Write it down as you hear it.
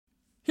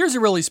Here's a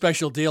really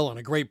special deal on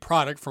a great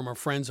product from our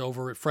friends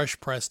over at Fresh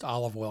Pressed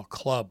Olive Oil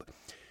Club.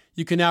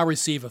 You can now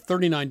receive a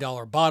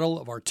 $39 bottle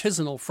of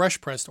artisanal fresh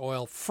pressed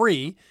oil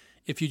free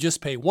if you just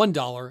pay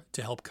 $1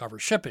 to help cover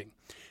shipping.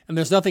 And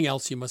there's nothing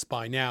else you must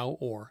buy now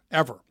or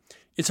ever.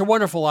 It's a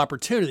wonderful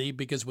opportunity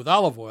because with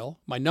olive oil,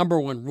 my number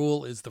one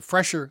rule is the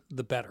fresher,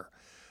 the better.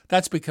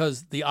 That's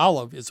because the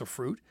olive is a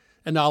fruit,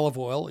 and olive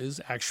oil is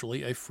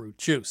actually a fruit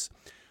juice.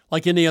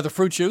 Like any other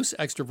fruit juice,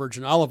 extra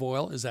virgin olive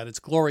oil is at its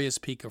glorious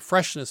peak of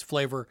freshness,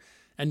 flavor,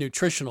 and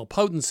nutritional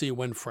potency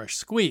when fresh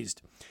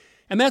squeezed.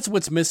 And that's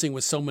what's missing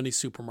with so many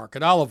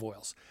supermarket olive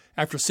oils.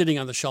 After sitting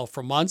on the shelf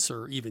for months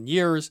or even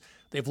years,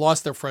 they've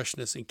lost their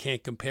freshness and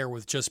can't compare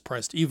with just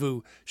pressed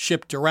EVOO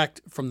shipped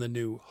direct from the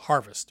new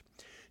harvest.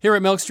 Here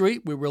at Milk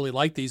Street, we really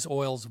like these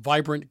oils'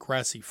 vibrant,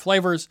 grassy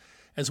flavors,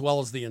 as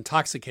well as the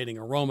intoxicating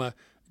aroma,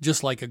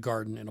 just like a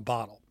garden in a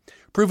bottle.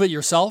 Prove it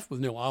yourself with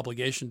no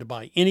obligation to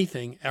buy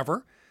anything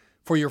ever.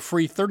 For your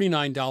free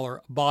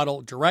 $39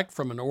 bottle direct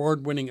from an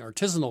award-winning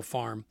artisanal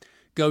farm,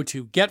 go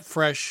to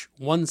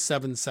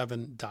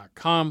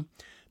getfresh177.com.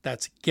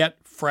 That's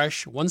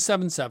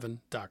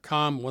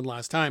getfresh177.com. One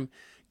last time,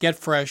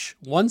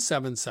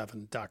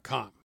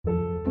 getfresh177.com.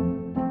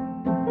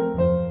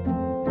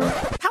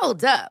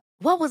 Hold up.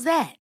 What was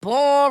that?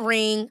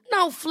 Boring.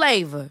 No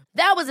flavor.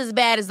 That was as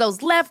bad as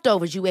those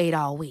leftovers you ate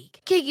all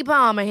week. Keke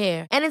Palmer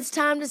here, and it's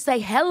time to say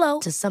hello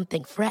to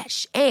something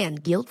fresh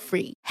and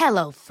guilt-free.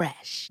 Hello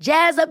Fresh.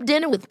 Jazz up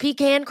dinner with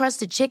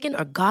pecan-crusted chicken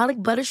or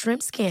garlic butter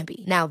shrimp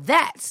scampi. Now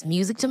that's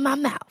music to my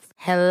mouth.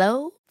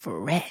 Hello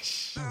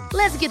Fresh.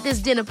 Let's get this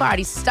dinner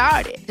party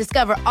started.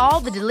 Discover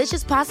all the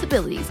delicious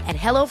possibilities at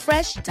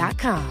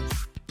HelloFresh.com.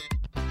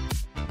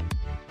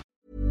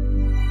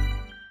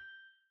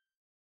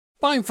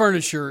 Buying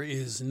furniture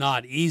is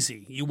not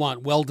easy. You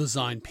want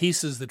well-designed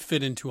pieces that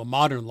fit into a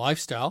modern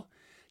lifestyle,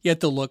 yet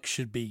the look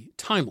should be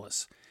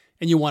timeless.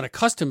 And you want a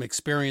custom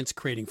experience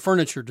creating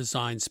furniture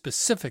designed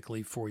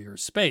specifically for your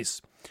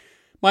space.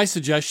 My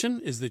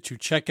suggestion is that you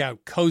check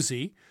out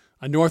Cozy,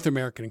 a North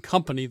American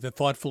company that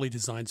thoughtfully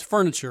designs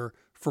furniture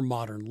for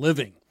modern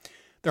living.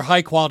 Their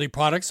high-quality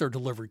products are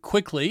delivered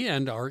quickly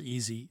and are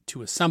easy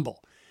to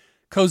assemble.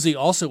 Cozy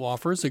also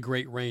offers a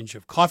great range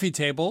of coffee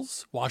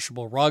tables,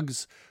 washable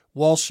rugs,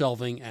 wall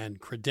shelving,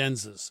 and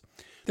credenzas.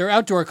 Their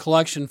outdoor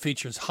collection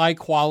features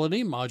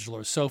high-quality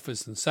modular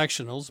sofas and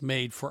sectionals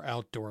made for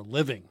outdoor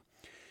living.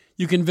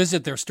 You can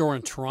visit their store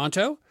in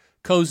Toronto.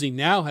 Cozy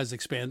now has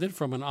expanded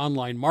from an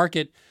online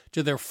market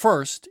to their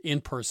first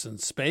in-person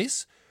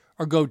space,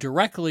 or go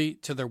directly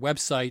to their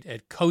website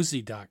at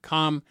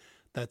cozy.com.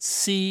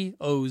 That's COZEY.com.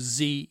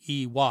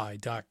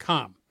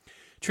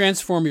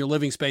 Transform your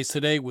living space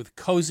today with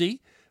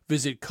Cozy.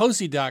 Visit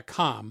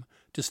cozy.com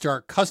to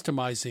start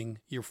customizing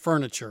your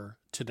furniture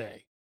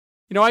today.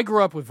 You know, I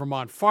grew up with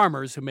Vermont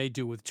farmers who made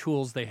do with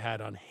tools they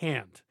had on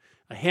hand.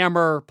 A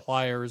hammer,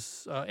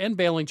 pliers, and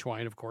baling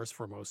twine, of course,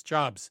 for most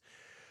jobs.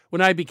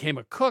 When I became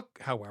a cook,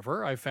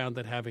 however, I found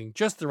that having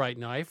just the right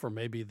knife or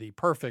maybe the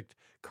perfect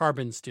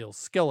carbon steel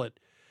skillet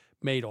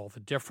made all the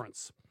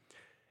difference.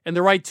 And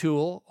the right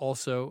tool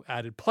also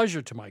added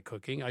pleasure to my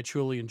cooking. I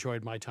truly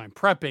enjoyed my time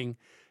prepping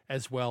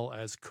as well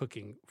as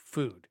cooking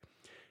food.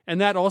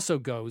 And that also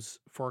goes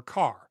for a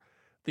car.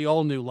 The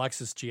all-new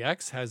Lexus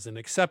GX has an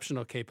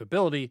exceptional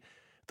capability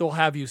that will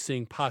have you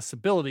seeing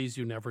possibilities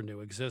you never knew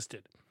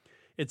existed.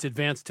 Its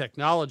advanced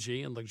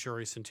technology and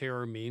luxurious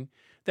interior mean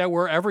that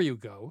wherever you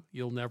go,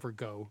 you'll never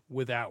go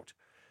without.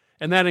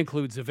 And that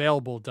includes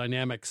available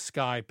dynamic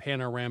sky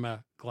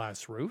panorama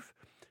glass roof,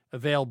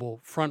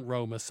 available front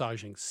row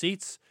massaging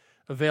seats,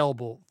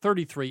 available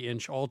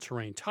 33-inch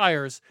all-terrain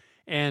tires,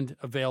 and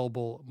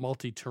available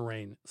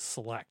multi-terrain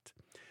select.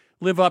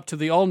 Live up to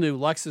the all-new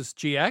Lexus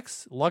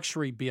GX,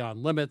 luxury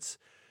beyond limits.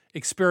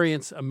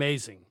 Experience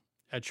amazing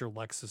at your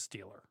Lexus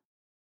dealer.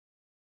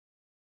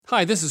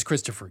 Hi, this is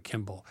Christopher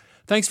Kimball.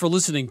 Thanks for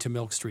listening to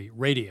Milk Street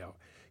Radio.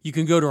 You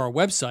can go to our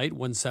website,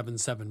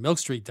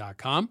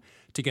 177milkstreet.com,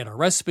 to get our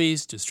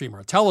recipes, to stream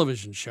our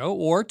television show,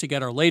 or to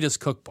get our latest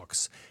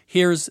cookbooks.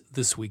 Here's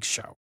this week's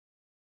show.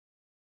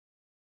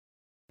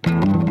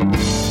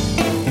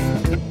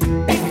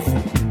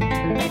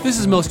 This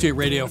is Milk Street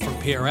Radio from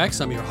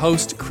PRX. I'm your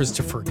host,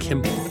 Christopher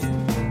Kimball.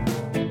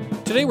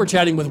 Today we're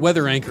chatting with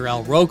weather anchor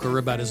Al Roker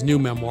about his new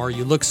memoir,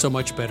 You Look So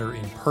Much Better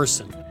in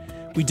Person.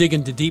 We dig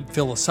into deep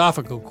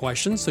philosophical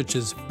questions such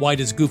as why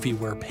does Goofy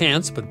wear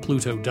pants but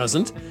Pluto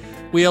doesn't?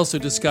 We also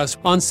discuss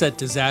on-set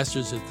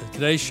disasters at the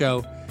Today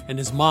Show and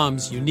his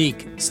mom's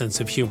unique sense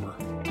of humor.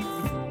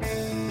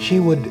 She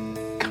would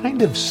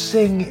kind of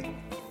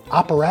sing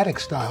operatic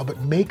style but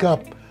make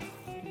up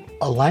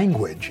a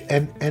language,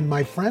 and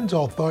my friends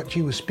all thought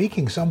she was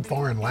speaking some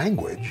foreign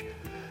language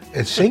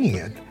and singing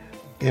it.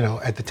 You know,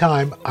 at the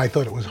time, I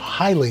thought it was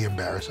highly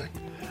embarrassing.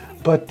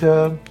 But,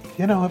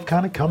 I've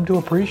kind of come to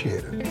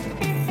appreciate it.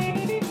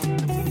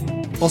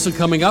 Also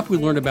coming up, we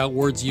learn about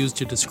words used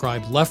to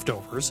describe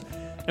leftovers,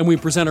 and we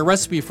present a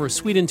recipe for a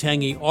sweet and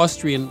tangy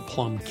Austrian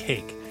plum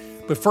cake.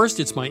 But first,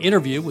 it's my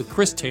interview with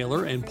Chris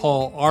Taylor and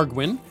Paul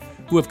Arguin,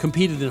 who have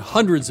competed in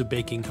hundreds of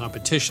baking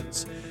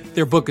competitions.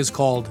 Their book is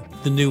called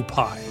The New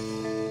Pie.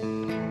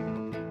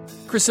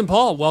 Chris and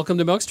Paul, welcome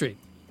to Milk Street.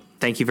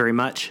 Thank you very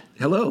much.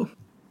 Hello.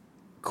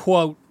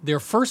 Quote, their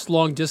first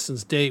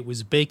long-distance date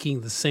was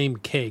baking the same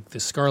cake, the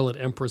Scarlet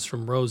Empress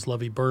from Rose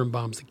Levy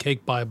Birnbaum's The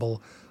Cake Bible,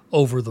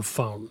 over the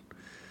phone.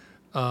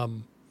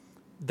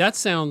 That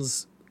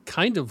sounds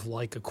kind of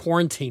like a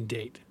quarantine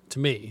date to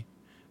me.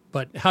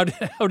 But how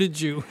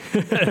did you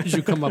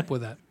come up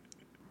with that?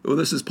 Well,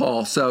 this is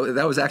Paul. So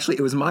that was it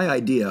was my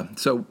idea.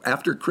 So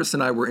after Chris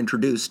and I were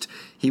introduced,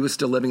 he was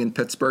still living in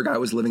Pittsburgh. I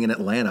was living in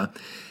Atlanta.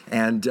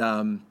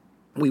 And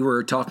we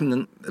were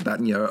talking about,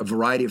 a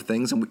variety of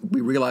things. And we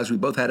realized we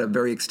both had a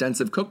very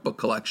extensive cookbook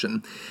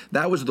collection.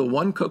 That was the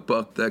one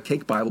cookbook, the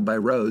Cake Bible by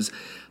Rose,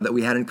 that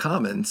we had in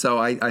common. So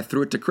I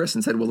threw it to Chris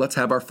and said, well, let's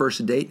have our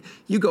first date.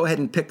 You go ahead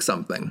and pick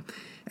something.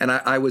 And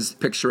I was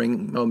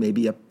picturing,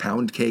 maybe a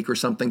pound cake or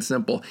something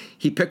simple.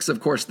 He picks, of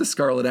course, the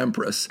Scarlet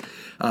Empress.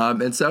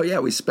 And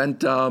so, we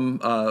spent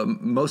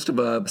most of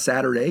a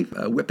Saturday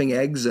whipping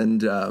eggs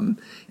and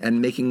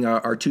making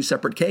our two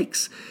separate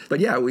cakes. But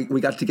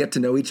we got to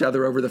know each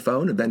other over the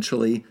phone,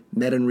 eventually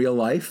met in real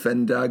life,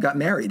 and got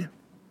married.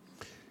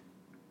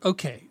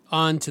 Okay,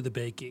 on to the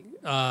baking.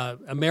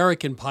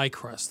 American pie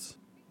crust.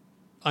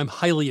 I'm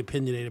highly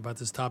opinionated about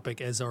this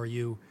topic, as are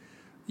you.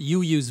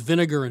 You use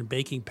vinegar and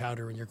baking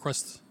powder in your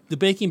crusts. The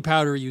baking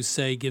powder, you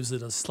say, gives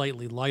it a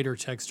slightly lighter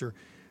texture.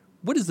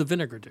 What does the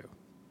vinegar do?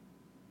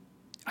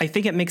 I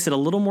think it makes it a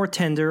little more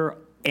tender.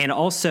 And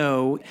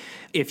also,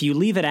 if you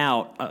leave it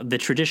out, the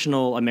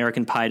traditional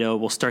American pie dough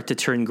will start to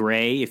turn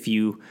gray if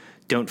you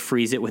don't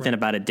freeze it within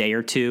about a day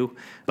or two.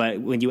 But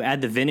when you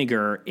add the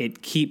vinegar,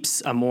 it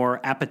keeps a more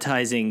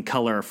appetizing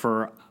color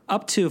for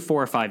up to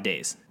 4 or 5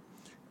 days.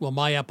 Well,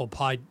 my apple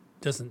pie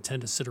doesn't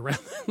tend to sit around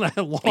that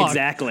long.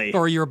 Exactly.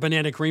 Or your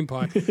banana cream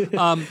pie.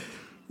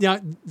 Now,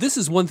 this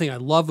is one thing I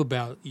love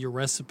about your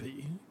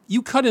recipe.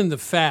 You cut in the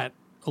fat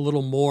a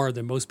little more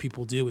than most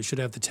people do. It should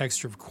have the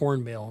texture of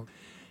cornmeal.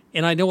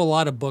 And I know a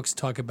lot of books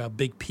talk about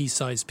big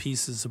pea-sized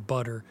pieces of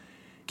butter.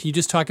 Can you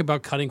just talk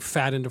about cutting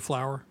fat into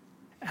flour?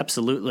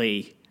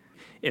 Absolutely.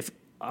 If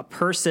a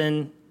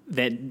person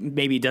that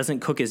maybe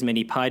doesn't cook as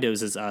many pie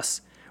doughs as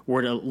us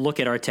were to look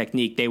at our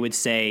technique, they would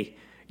say,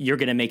 you're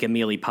going to make a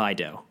mealy pie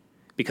dough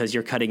because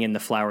you're cutting in the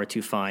flour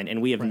too fine.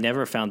 And we have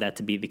never found that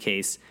to be the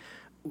case.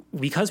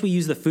 Because we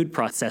use the food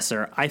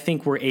processor, I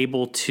think we're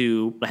able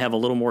to have a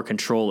little more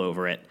control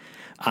over it.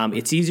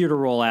 It's easier to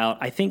roll out.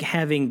 I think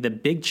having the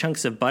big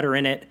chunks of butter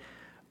in it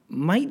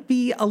might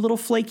be a little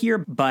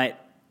flakier,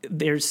 but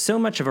there's so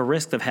much of a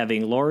risk of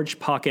having large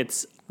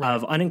pockets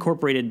of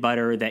unincorporated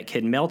butter that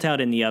can melt out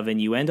in the oven.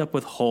 You end up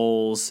with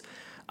holes.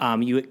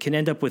 You can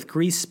end up with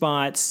grease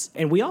spots.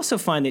 And we also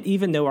find that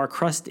even though our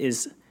crust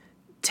is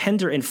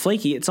tender and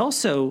flaky, it's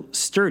also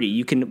sturdy.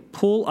 You can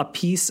pull a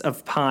piece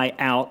of pie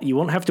out. You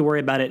won't have to worry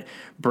about it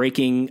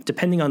breaking.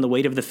 Depending on the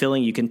weight of the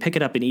filling, you can pick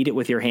it up and eat it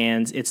with your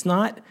hands. It's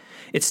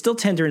still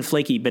tender and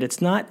flaky, but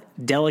it's not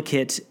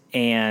delicate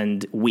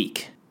and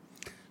weak.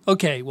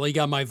 Okay, well, you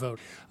got my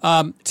vote.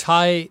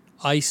 Thai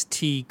iced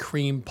tea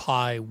cream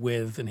pie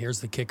with, and here's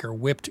the kicker,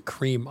 whipped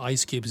cream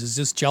ice cubes. Is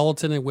this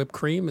gelatin and whipped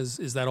cream?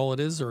 Is that all it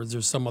is, or is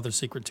there some other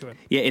secret to it?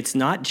 Yeah, it's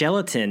not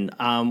gelatin.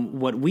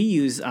 What we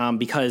use,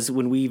 because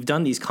when we've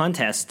done these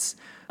contests,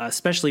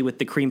 especially with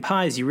the cream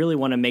pies, you really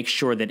want to make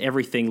sure that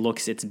everything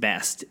looks its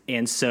best.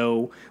 And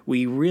so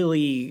we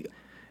really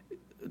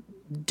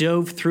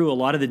dove through a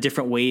lot of the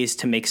different ways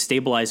to make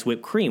stabilized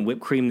whipped cream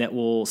that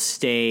will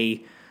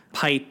stay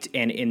piped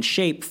and in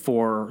shape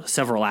for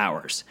several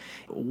hours.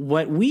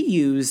 What we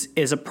use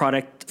is a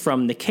product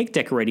from the cake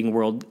decorating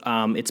world.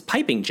 It's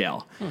piping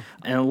gel.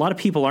 And a lot of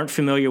people aren't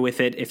familiar with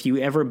it. If you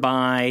ever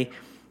buy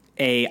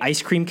a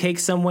ice cream cake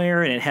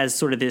somewhere and it has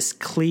sort of this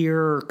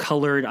clear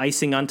colored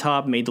icing on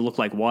top made to look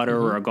like water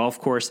or a golf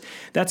course,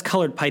 that's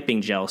colored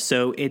piping gel.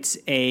 So it's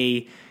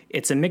a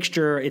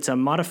mixture, it's a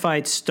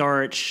modified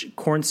starch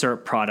corn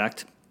syrup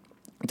product.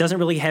 It doesn't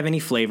really have any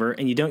flavor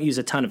and you don't use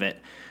a ton of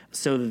it.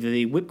 So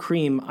the whipped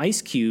cream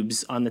ice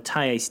cubes on the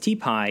Thai iced tea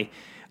pie,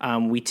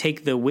 we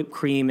take the whipped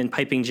cream and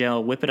piping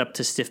gel, whip it up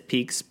to stiff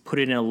peaks, put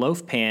it in a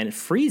loaf pan,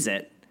 freeze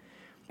it.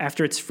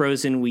 After it's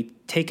frozen, we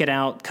take it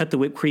out, cut the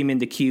whipped cream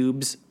into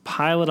cubes,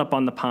 pile it up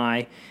on the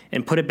pie,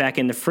 and put it back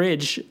in the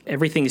fridge.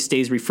 Everything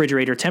stays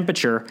refrigerator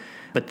temperature,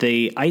 but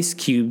the ice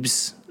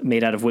cubes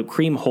made out of whipped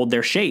cream hold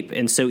their shape.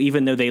 And so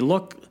even though they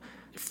look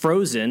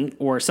frozen,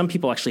 or some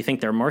people actually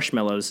think they're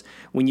marshmallows,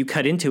 when you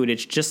cut into it,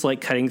 it's just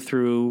like cutting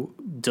through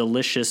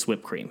delicious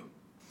whipped cream.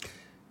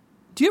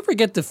 Do you ever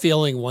get the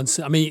feeling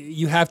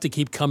you have to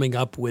keep coming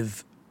up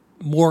with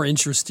more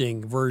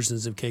interesting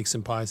versions of cakes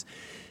and pies.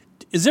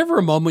 Is there ever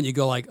a moment you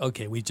go like,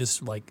 okay,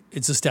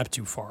 it's a step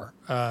too far?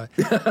 I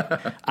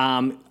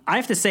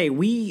have to say,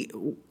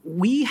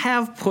 we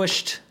have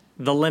pushed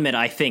the limit,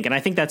 I think. And I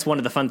think that's one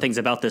of the fun things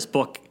about this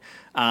book,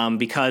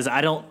 because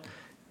I don't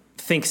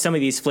think some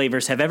of these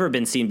flavors have ever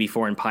been seen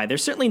before in pie. They're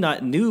certainly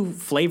not new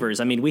flavors.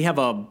 I mean, we have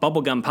a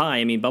bubblegum pie.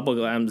 I mean,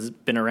 bubblegum's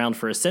been around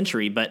for a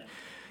century, but,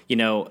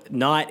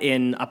 not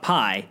in a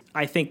pie.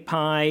 I think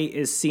pie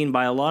is seen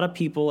by a lot of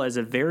people as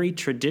a very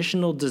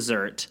traditional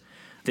dessert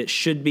that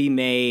should be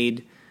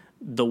made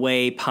the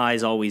way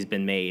pie's always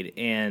been made.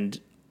 And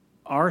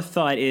our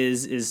thought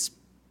is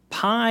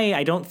pie,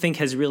 I don't think,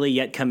 has really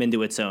yet come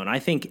into its own. I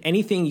think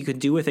anything you could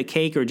do with a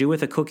cake or do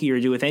with a cookie or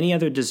do with any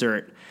other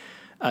dessert,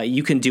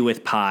 you can do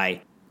with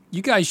pie.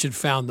 You guys should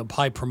found the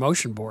Pie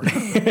Promotion Board.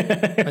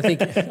 I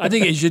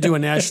think you should do a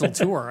national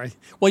tour.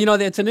 Well,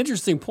 that's an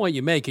interesting point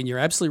you make, and you're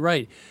absolutely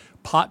right.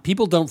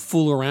 People don't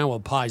fool around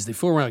with pies. They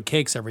fool around with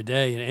cakes every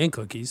day and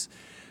cookies,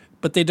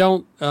 but they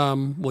don't.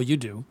 Well, you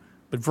do,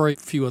 but very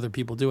few other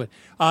people do it.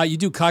 You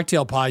do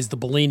cocktail pies, the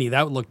Bellini.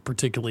 That would look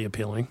particularly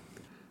appealing.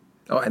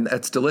 Oh, and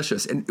that's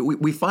delicious. And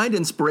we find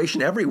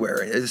inspiration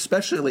everywhere,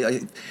 especially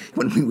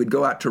when we would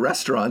go out to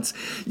restaurants.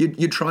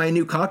 You try a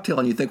new cocktail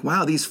and you think,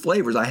 wow, these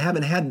flavors, I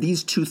haven't had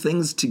these two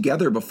things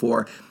together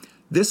before.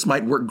 This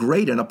might work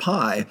great in a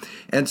pie.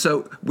 And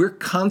so we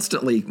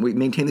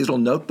maintain these little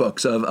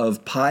notebooks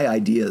of pie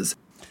ideas.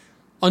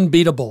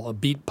 Unbeatable, a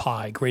beet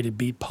pie, grated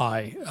beet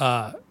pie.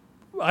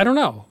 I don't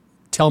know.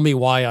 Tell me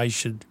why I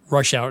should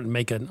rush out and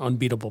make an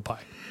unbeatable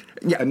pie.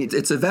 Yeah, I mean,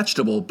 it's a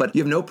vegetable, but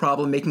you have no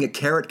problem making a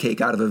carrot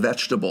cake out of a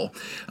vegetable,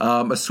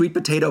 a sweet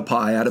potato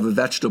pie out of a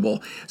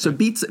vegetable. So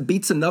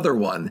beets another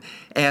one,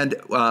 and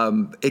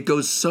it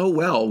goes so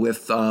well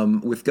with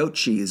goat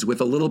cheese, with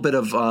a little bit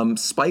of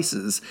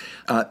spices.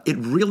 It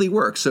really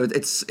works. So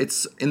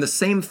it's in the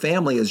same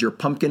family as your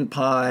pumpkin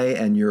pie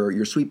and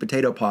your sweet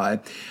potato pie,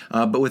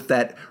 but with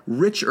that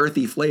rich,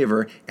 earthy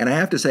flavor. And I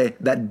have to say,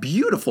 that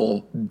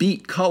beautiful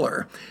beet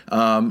color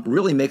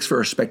really makes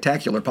for a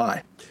spectacular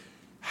pie.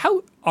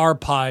 How are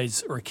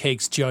pies or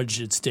cakes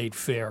judged at state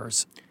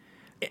fairs?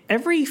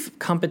 Every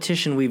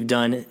competition we've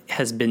done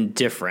has been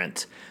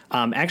different.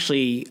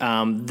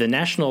 The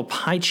National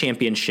Pie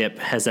Championship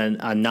has a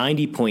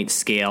 90-point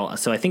scale,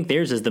 so I think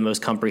theirs is the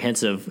most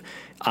comprehensive.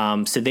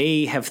 So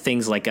they have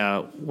things like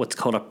what's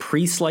called a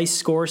pre-slice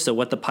score, so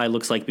what the pie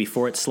looks like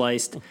before it's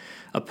sliced,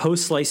 a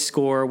post-slice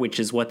score, which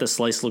is what the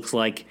slice looks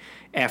like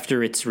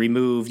after it's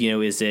removed.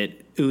 Is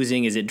it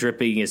oozing, is it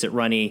dripping, is it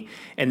runny?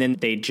 And then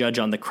they judge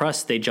on the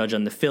crust, they judge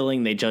on the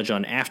filling, they judge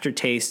on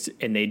aftertaste,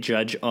 and they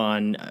judge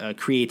on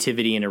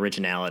creativity and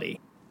originality.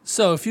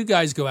 So if you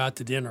guys go out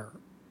to dinner,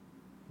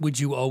 would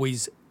you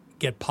always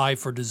get pie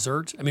for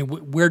dessert? I mean,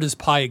 where does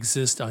pie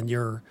exist on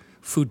your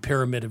food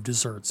pyramid of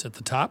desserts? At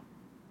the top?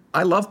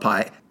 I love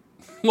pie.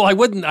 Well,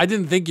 I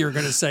didn't think you were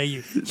going to say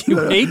you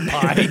hate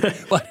pie,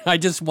 but I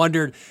just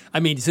wondered, I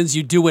mean, since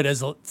you do it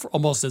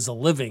almost as a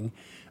living,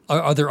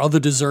 are there other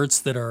desserts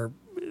that are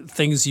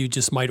things you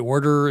just might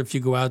order if you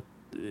go out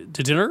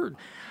to dinner?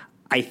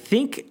 I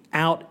think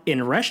out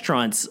in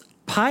restaurants,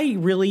 pie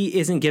really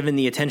isn't given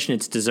the attention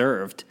it's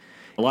deserved.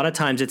 A lot of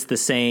times it's the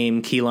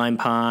same key lime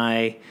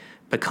pie,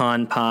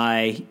 pecan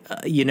pie.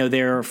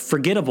 They're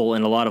forgettable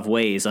in a lot of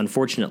ways,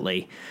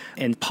 unfortunately.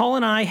 And Paul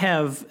and I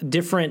have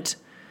different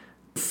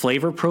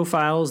flavor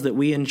profiles that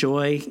we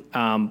enjoy.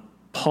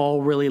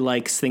 Paul really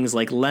likes things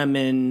like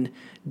lemon,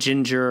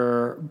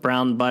 ginger,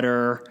 brown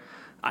butter.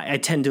 I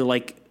tend to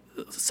like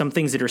some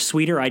things that are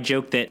sweeter. I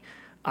joke that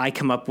I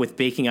come up with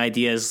baking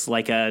ideas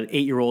like a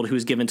 8-year-old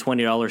who's given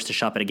 $20 to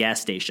shop at a gas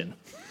station.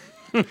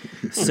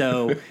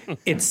 So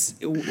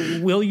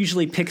we'll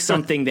usually pick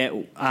something that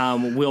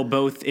we'll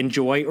both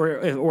enjoy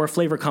or a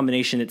flavor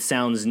combination that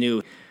sounds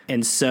new.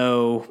 And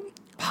so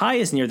pie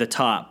is near the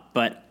top,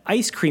 but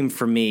ice cream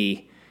for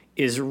me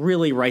is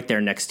really right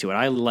there next to it.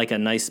 I like a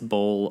nice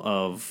bowl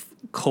of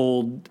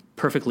cold,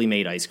 perfectly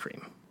made ice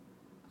cream.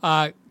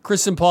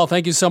 Chris and Paul,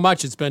 thank you so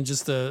much. It's been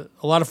just a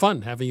lot of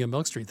fun having you at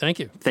Milk Street. Thank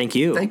you. Thank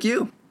you. Thank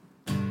you.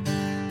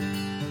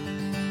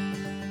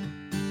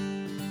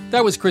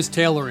 That was Chris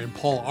Taylor and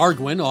Paul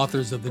Arguin,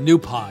 authors of The New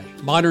Pie,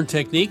 Modern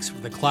Techniques for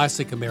the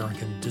Classic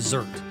American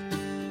Dessert.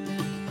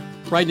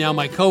 Right now,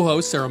 my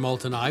co-host, Sarah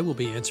Moulton, and I will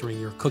be answering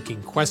your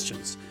cooking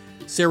questions.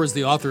 Sarah's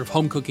the author of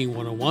Home Cooking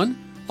 101,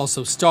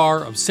 also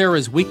star of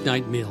Sarah's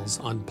Weeknight Meals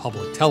on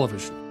public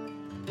television.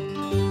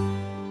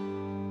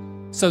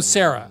 So,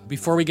 Sarah,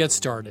 before we get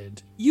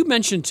started, you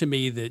mentioned to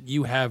me that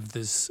you have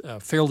this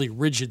fairly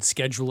rigid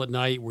schedule at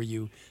night where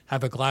you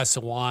have a glass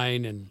of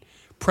wine and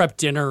prep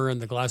dinner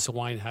and the glass of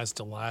wine has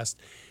to last.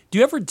 Do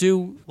you ever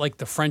do like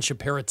the French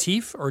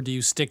aperitif or do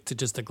you stick to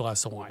just a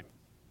glass of wine?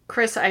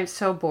 Chris, I'm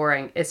so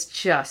boring. It's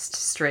just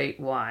straight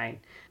wine.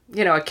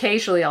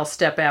 Occasionally I'll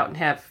step out and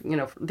have,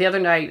 the other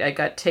night I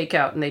got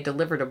takeout and they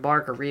delivered a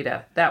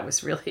margarita. That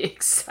was really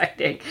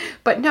exciting.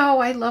 But no,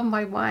 I love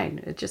my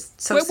wine. It's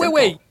just so simple.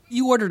 Wait.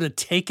 You ordered a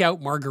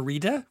takeout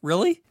margarita?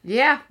 Really?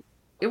 Yeah.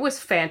 It was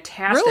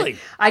fantastic. Really?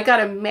 I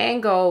got a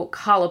mango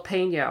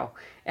jalapeno.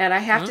 And I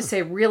have to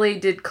say, really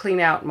did clean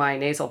out my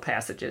nasal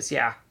passages.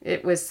 Yeah.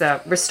 It was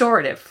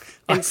restorative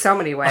in so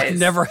many ways. I've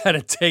never had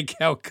a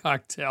takeout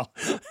cocktail.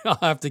 I'll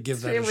have to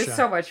give that a shot. It was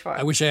so much fun.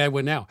 I wish I had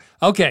one now.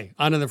 Okay,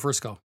 on to the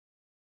first call.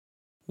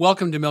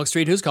 Welcome to Milk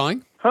Street. Who's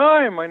calling?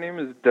 Hi, my name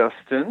is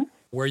Dustin.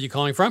 Where are you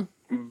calling from?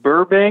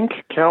 Burbank,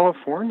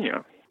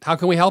 California. How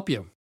can we help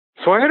you?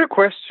 So I had a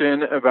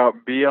question about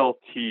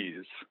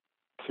BLTs.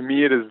 To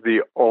me, it is the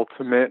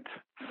ultimate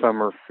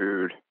summer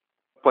food.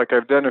 Like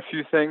I've done a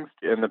few things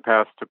in the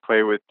past to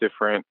play with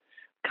different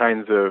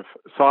kinds of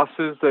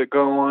sauces that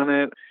go on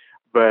it,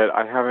 but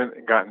I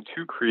haven't gotten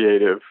too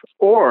creative.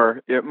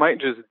 Or it might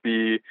just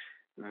be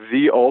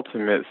the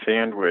ultimate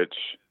sandwich,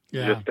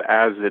 just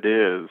as it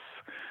is.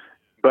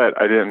 But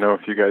I didn't know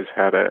if you guys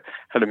had a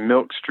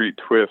Milk Street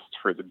twist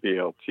for the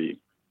BLT.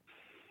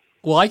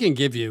 Well, I can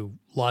give you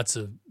lots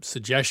of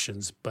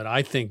suggestions, but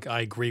I think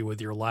I agree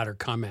with your latter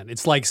comment.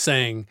 It's like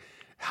saying,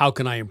 how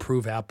can I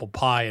improve apple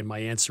pie? And my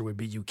answer would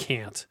be, you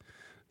can't.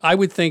 I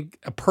would think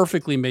a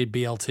perfectly made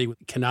BLT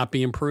cannot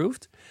be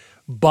improved.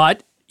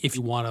 But if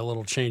you want a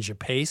little change of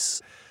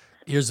pace,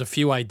 here's a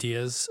few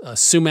ideas.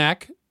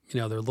 Sumac,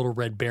 they're little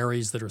red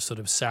berries that are sort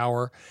of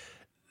sour.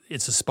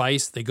 It's a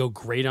spice. They go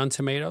great on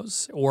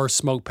tomatoes. Or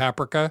smoked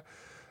paprika,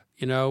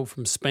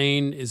 from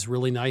Spain is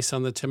really nice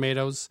on the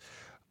tomatoes.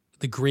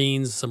 The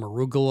greens, some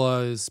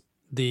arugulas,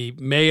 the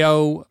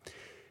mayo,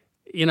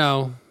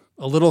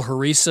 a little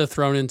harissa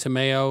thrown into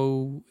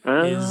mayo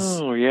is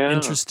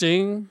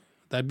interesting.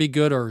 That'd be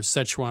good. Or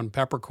Szechuan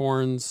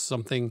peppercorns,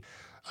 something.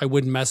 I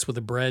wouldn't mess with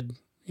the bread.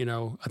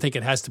 I think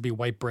it has to be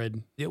white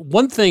bread.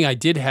 One thing I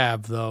did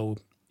have, though,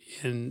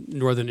 in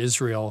northern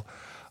Israel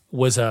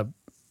was a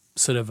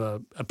sort of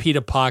a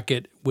pita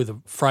pocket with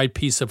a fried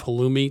piece of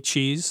halloumi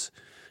cheese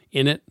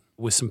in it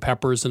with some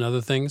peppers and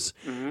other things.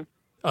 Mm-hmm.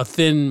 A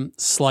thin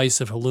slice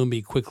of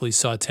halloumi quickly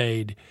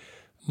sautéed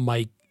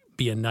might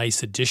be a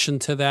nice addition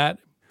to that.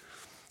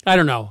 I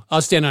don't know.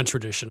 I'll stand on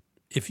tradition.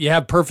 If you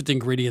have perfect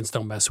ingredients,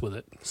 don't mess with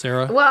it.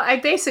 Sarah? Well, I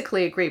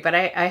basically agree, but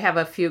I have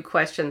a few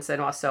questions and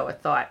also a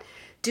thought.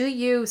 Do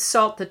you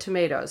salt the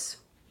tomatoes?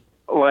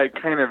 Like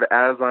kind of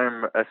as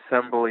I'm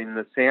assembling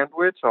the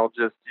sandwich, I'll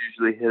just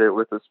usually hit it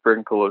with a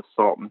sprinkle of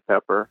salt and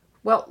pepper.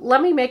 Well,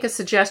 let me make a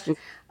suggestion.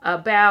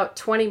 About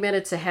 20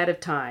 minutes ahead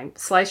of time,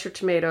 slice your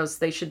tomatoes.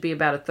 They should be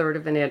about 1/3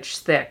 of an inch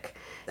thick.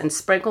 And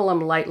sprinkle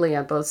them lightly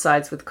on both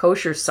sides with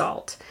kosher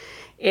salt.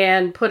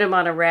 And put them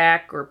on a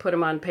rack or put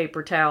them on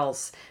paper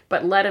towels.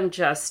 But let them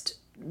just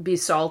be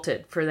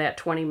salted for that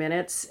 20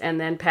 minutes. And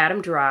then pat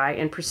them dry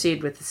and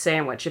proceed with the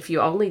sandwich. If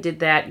you only did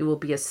that, you will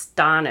be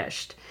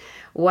astonished.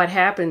 What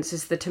happens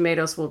is the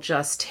tomatoes will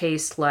just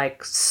taste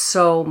like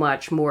so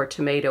much more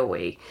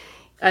tomatoey.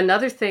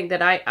 Another thing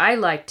that I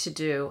like to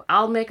do,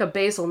 I'll make a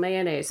basil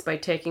mayonnaise by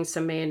taking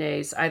some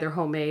mayonnaise, either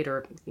homemade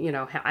or,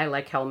 I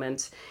like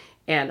Hellmann's,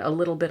 and a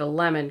little bit of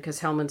lemon because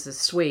Hellmann's is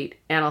sweet.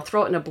 And I'll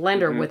throw it in a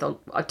blender with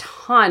a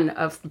ton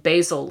of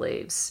basil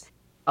leaves.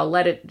 I'll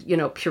let it,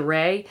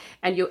 puree,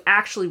 and you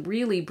actually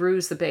really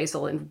bruise the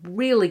basil and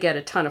really get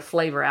a ton of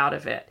flavor out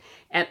of it.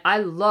 And I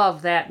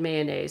love that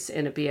mayonnaise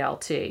in a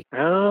BLT.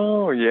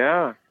 Oh,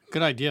 yeah.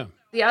 Good idea.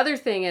 The other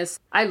thing is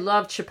I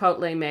love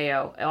chipotle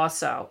mayo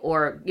also,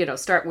 or,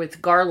 start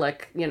with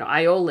garlic,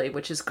 aioli,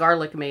 which is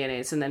garlic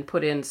mayonnaise, and then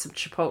put in some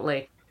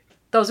chipotle.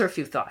 Those are a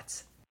few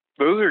thoughts.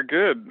 Those are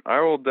good.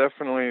 I will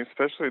definitely,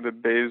 especially the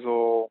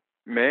basil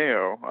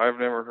mayo. I've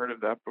never heard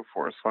of that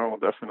before, so I will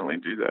definitely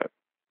do that.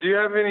 Do you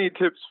have any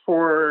tips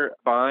for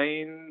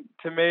buying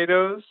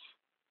tomatoes?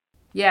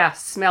 Yeah,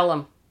 smell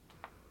them.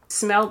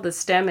 Smell the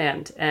stem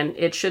end, and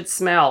it should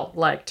smell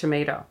like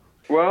tomato.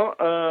 Well,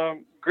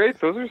 great.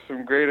 Those are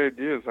some great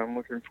ideas. I'm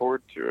looking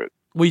forward to it.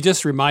 We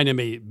just reminded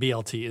me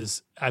BLT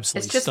is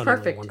absolutely it's just stunningly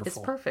perfect. wonderful.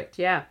 It's perfect,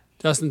 yeah.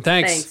 Justin,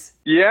 thanks.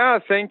 Yeah,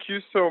 thank you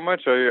so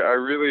much. I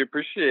really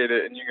appreciate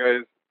it. And you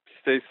guys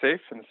stay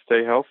safe and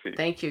stay healthy.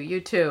 Thank you.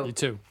 You too. You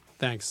too.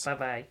 Thanks.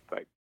 Bye-bye.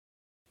 Bye.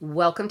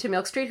 Welcome to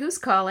Milk Street. Who's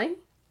calling?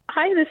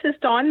 Hi, this is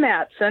Dawn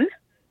Matson.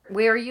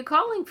 Where are you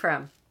calling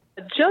from?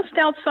 Just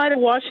outside of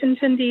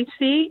Washington,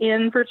 D.C.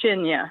 in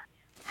Virginia.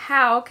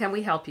 How can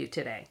we help you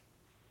today?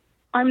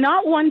 I'm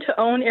not one to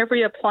own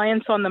every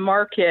appliance on the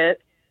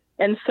market,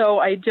 and so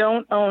I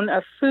don't own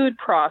a food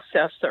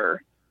processor.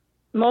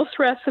 Most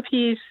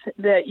recipes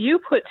that you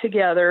put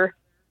together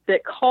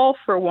that call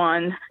for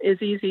one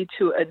is easy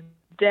to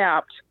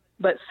adapt,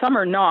 but some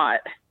are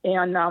not.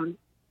 And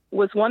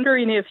was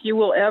wondering if you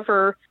will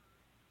ever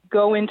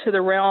go into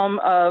the realm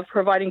of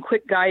providing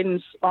quick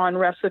guidance on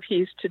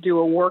recipes to do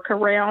a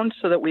workaround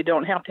so that we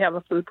don't have to have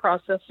a food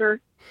processor.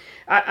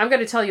 I'm going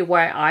to tell you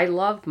why I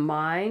love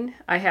mine.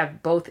 I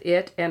have both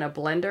it and a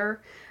blender.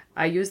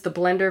 I use the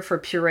blender for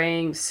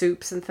pureeing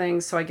soups and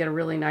things, so I get a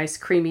really nice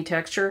creamy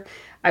texture.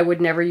 I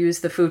would never use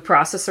the food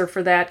processor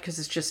for that because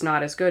it's just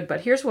not as good.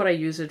 But here's what I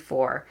use it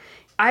for.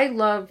 I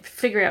love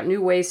figuring out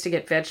new ways to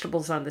get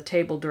vegetables on the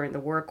table during the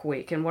work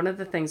week. And one of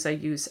the things I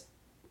use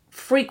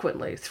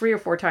frequently, 3 or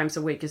 4 times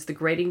a week, is the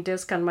grating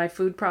disc on my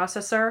food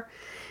processor.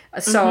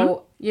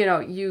 So,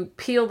 you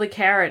peel the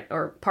carrot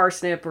or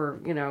parsnip or,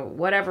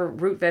 whatever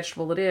root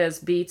vegetable it is,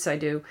 beets I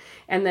do,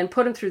 and then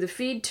put them through the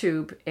feed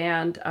tube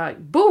and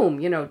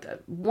boom,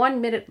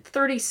 1 minute,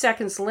 30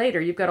 seconds later,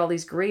 you've got all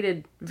these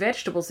grated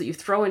vegetables that you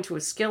throw into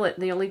a skillet,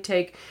 and they only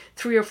take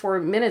 3 or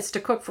 4 minutes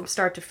to cook from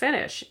start to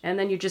finish. And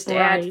then you just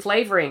add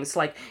flavorings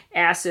like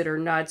acid or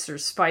nuts or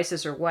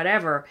spices or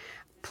whatever.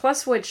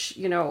 Plus which,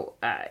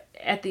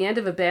 at the end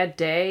of a bad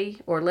day,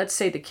 or let's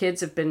say the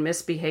kids have been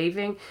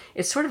misbehaving,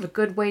 it's sort of a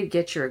good way to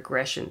get your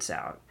aggressions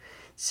out.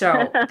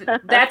 So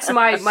that's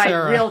my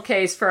real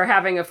case for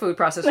having a food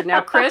processor.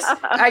 Now, Chris,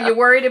 are you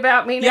worried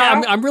about me now?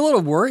 Yeah, I'm a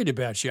little worried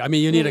about you. I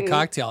mean, you need a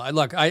cocktail.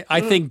 Look,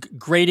 I think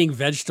grating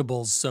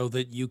vegetables so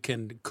that you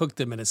can cook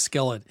them in a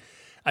skillet,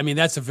 I mean,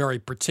 that's a very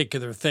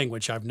particular thing,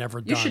 which I've never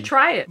done. You should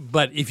try it.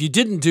 But if you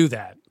didn't do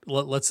that,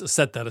 let's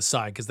set that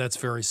aside because that's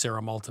very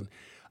Sarah Moulton.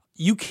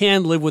 You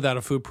can live without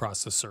a food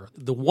processor.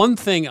 The one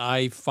thing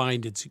I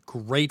find it's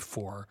great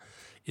for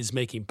is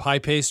making pie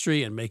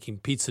pastry and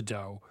making pizza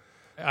dough.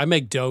 I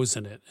make doughs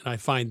in it, and I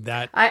find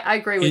that I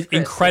agree with Chris,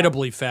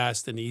 incredibly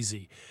fast and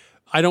easy.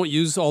 I don't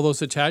use all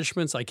those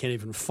attachments. I can't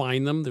even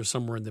find them. They're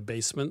somewhere in the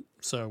basement,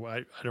 so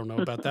I don't know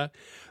about that.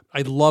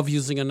 I love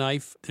using a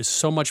knife. There's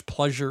so much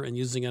pleasure in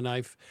using a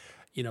knife,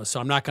 so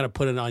I'm not going to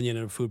put an onion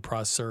in a food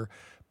processor.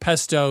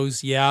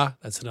 Pestos, yeah,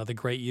 that's another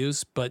great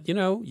use. But,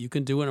 you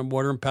can do it in a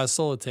mortar and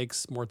pestle. It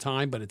takes more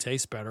time, but it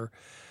tastes better.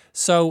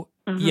 So,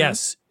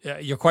 yes,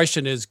 your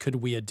question is, could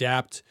we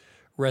adapt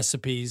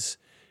recipes?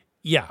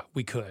 Yeah,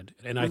 we could.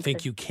 And I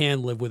think you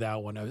can live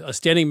without one. A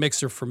standing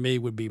mixer for me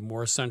would be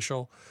more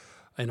essential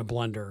in a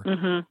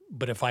blender.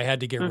 But if I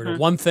had to get rid of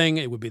one thing,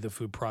 it would be the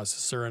food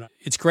processor. And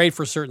it's great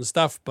for certain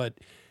stuff, but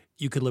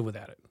you could live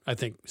without it, I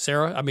think.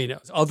 Sarah, I mean,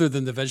 other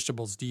than the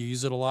vegetables, do you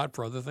use it a lot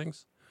for other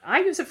things?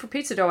 I use it for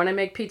pizza dough, and I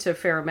make pizza a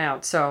fair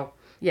amount. So,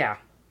 yeah,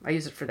 I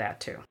use it for that,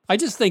 too. I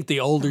just think the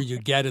older you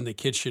get in the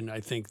kitchen,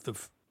 I think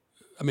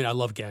I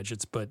love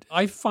gadgets, but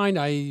I find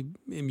I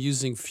am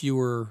using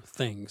fewer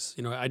things.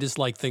 I just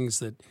like things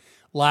that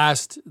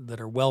last,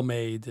 that are well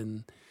made,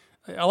 and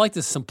I like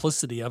the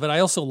simplicity of it. I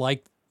also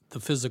like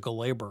the physical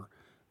labor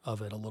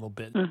of it a little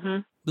bit.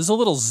 There's a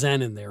little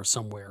zen in there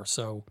somewhere,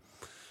 so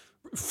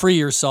free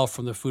yourself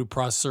from the food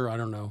processor. I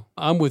don't know.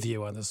 I'm with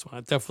you on this one.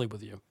 I'm definitely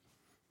with you.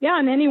 Yeah,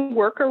 and any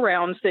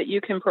workarounds that you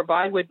can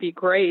provide would be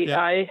great.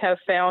 Yeah. I have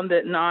found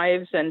that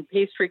knives and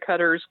pastry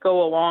cutters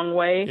go a long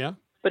way. Yeah.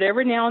 But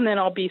every now and then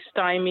I'll be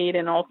stymied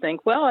and I'll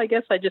think, well, I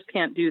guess I just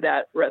can't do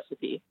that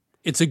recipe.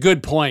 It's a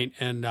good point,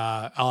 and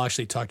I'll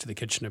actually talk to the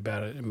kitchen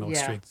about it in Milk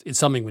Street. It's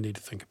something we need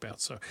to think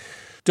about. So,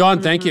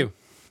 Dawn, thank you.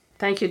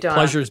 Thank you, Dawn.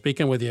 Pleasure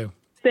speaking with you.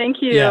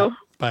 Thank you. Yeah.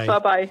 Bye.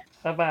 Bye-bye.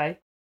 Bye-bye.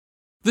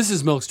 This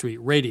is Milk Street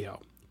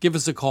Radio. Give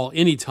us a call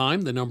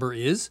anytime. The number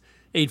is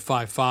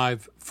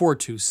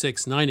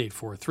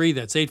 855-426-9843.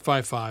 That's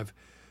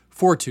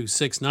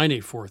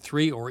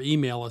 855-426-9843. Or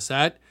email us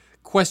at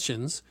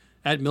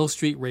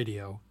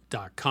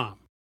questions@milkstreetradio.com.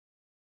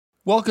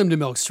 Welcome to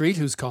Milk Street.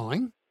 Who's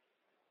calling?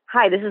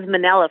 Hi, this is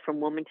Manella from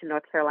Wilmington,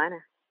 North Carolina.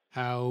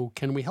 How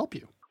can we help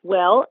you?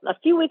 Well, a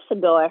few weeks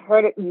ago, I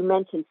heard you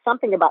mention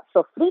something about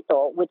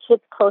sofrito, which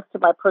hits close to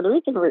my Puerto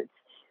Rican roots.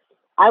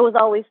 I was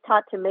always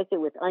taught to make it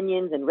with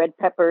onions and red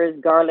peppers,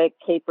 garlic,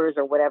 capers,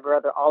 or whatever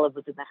other olive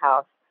was in the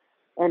house,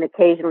 and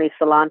occasionally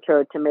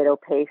cilantro, tomato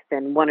paste,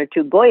 and one or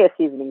two Goya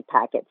seasoning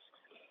packets.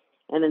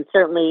 And then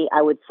certainly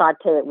I would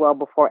saute it well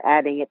before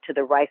adding it to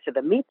the rice or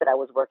the meat that I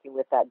was working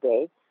with that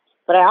day.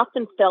 But I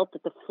often felt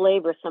that the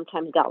flavor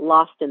sometimes got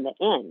lost in the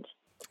end.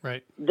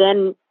 Right.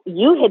 Then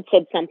you had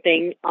said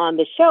something on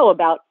the show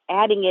about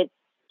adding it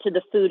to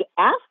the food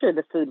after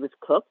the food was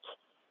cooked,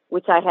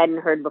 which I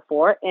hadn't heard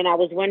before. And I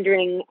was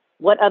wondering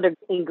what other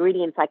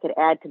ingredients I could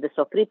add to the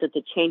sofrito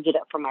to change it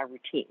up for my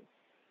routine.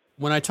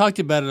 When I talked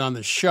about it on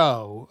the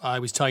show, I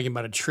was talking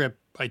about a trip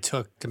I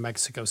took to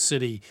Mexico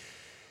City,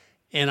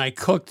 and I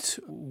cooked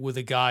with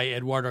a guy,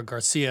 Eduardo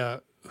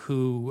Garcia,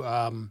 who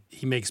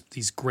he makes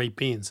these great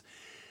beans.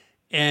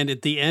 And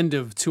at the end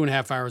of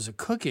 2.5 hours of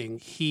cooking,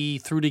 he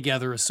threw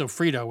together a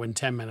sofrito in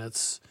 10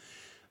 minutes,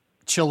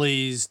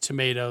 chilies,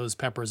 tomatoes,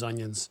 peppers,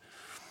 onions.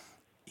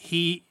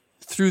 He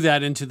threw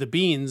that into the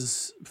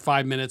beans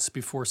 5 minutes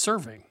before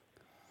serving.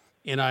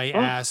 And I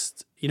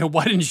asked,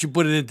 why didn't you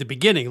put it at the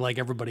beginning like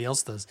everybody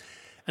else does?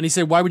 And he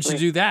said, why would you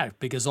do that?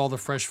 Because all the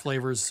fresh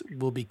flavors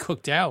will be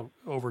cooked out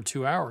over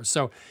 2 hours.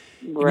 So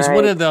it was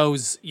one of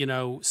those,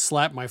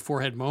 slap my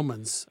forehead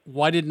moments.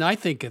 Why didn't I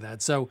think of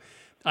that? So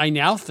I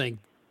now think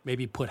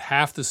maybe put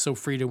half the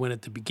sofrito in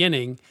at the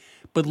beginning,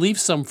 but leave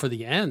some for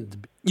the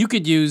end. You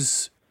could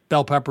use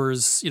bell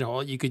peppers,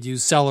 you could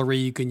use celery,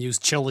 you can use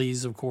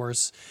chilies, of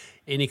course,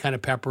 any kind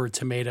of pepper,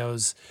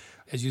 tomatoes,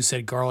 as you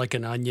said, garlic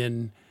and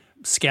onion,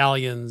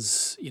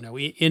 scallions,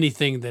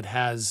 anything that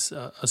has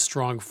a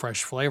strong,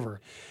 fresh flavor.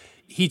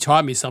 He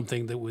taught me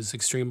something that was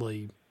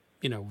extremely,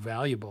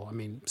 valuable. I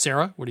mean,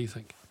 Sarah, what do you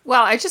think?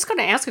 Well, I was just going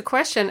to ask a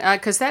question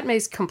because that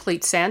makes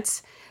complete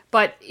sense.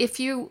 But if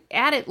you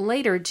add it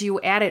later, do you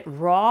add it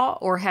raw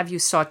or have you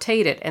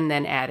sauteed it and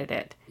then added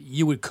it?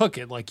 You would cook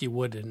it like you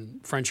would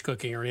in French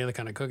cooking or any other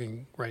kind of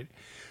cooking, right?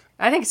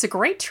 I think it's a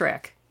great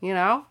trick,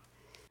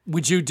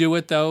 Would you do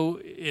it, though,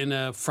 in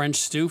a French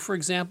stew, for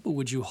example?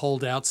 Would you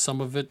hold out some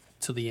of it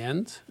to the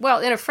end? Well,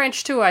 in a French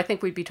stew, I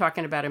think we'd be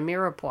talking about a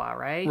mirepoix,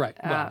 right? Right.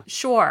 Well.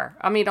 Sure.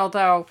 I mean,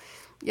 although,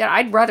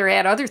 I'd rather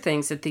add other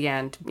things at the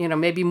end,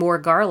 maybe more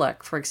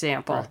garlic, for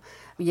example. Right.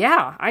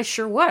 Yeah, I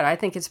sure would. I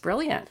think it's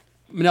brilliant.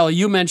 Manella,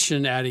 you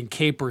mentioned adding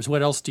capers.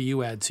 What else do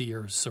you add to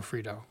your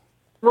sofrito?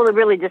 Well, it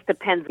really just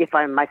depends if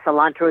my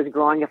cilantro is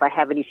growing, if I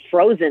have any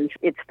frozen.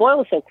 It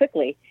spoils so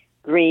quickly.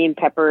 green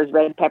peppers,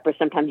 red peppers,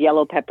 sometimes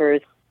yellow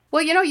peppers.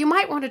 Well, you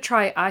might want to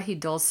try ají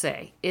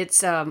dulce.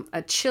 It's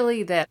a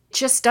chili that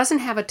just doesn't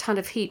have a ton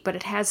of heat, but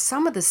it has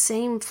some of the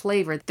same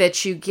flavor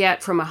that you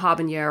get from a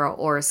habanero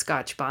or a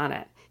Scotch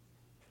bonnet.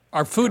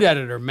 Our food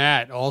editor,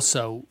 Matt,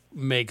 also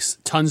makes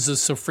tons of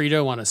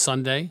sofrito on a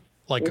Sunday,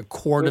 like a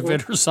quart of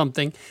it or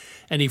something,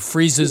 and he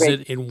freezes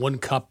it in 1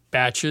 cup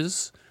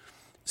batches,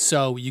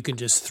 so you can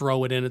just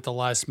throw it in at the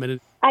last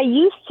minute. I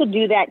used to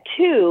do that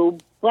too,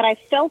 but I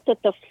felt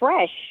that the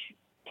fresh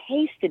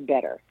tasted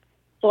better.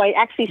 So I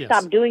actually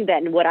stopped doing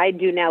that, and what I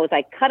do now is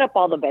I cut up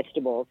all the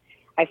vegetables.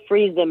 I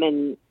freeze them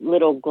in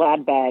little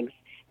Glad bags.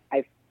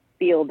 I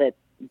feel that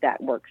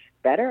works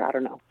better. I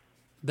don't know.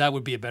 That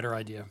would be a better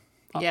idea.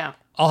 Yeah.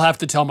 I'll have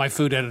to tell my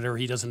food editor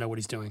he doesn't know what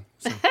he's doing.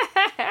 So.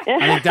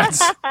 I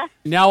think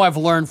now I've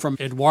learned from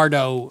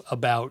Eduardo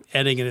about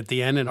adding it at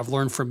the end, and I've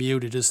learned from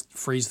you to just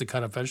freeze the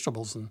cut up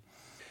vegetables. And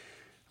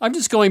I'm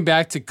just going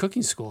back to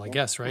cooking school, I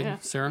guess,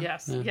 right, Sarah?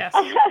 Yes, yeah. yes.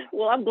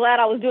 Well, I'm glad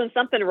I was doing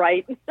something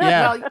right.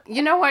 Yeah. Well,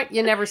 you know what?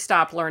 You never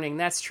stop learning.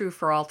 That's true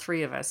for all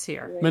three of us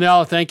here.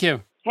 Manella, thank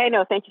you. Hey,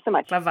 no, thank you so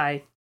much.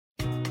 Bye-bye.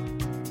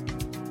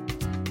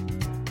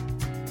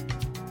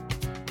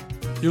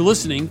 You're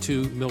listening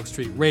to Milk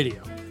Street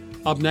Radio.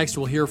 Up next,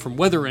 we'll hear from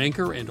weather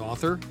anchor and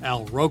author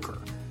Al Roker.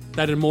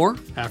 That and more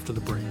after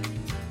the break.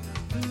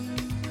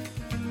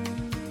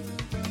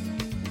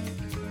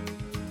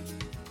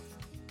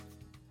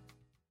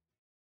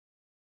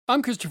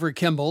 I'm Christopher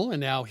Kimball,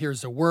 and now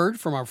here's a word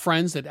from our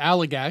friends at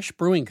Allagash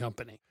Brewing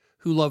Company,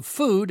 who love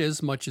food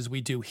as much as we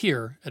do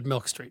here at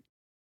Milk Street.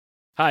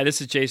 Hi,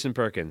 this is Jason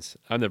Perkins.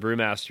 I'm the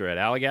brewmaster at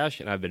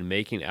Allagash, and I've been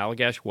making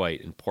Allagash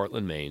White in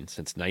Portland, Maine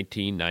since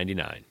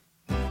 1999.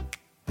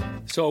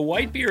 So a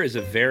white beer is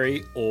a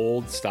very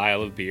old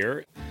style of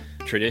beer.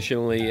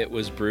 Traditionally, it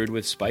was brewed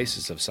with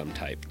spices of some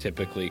type,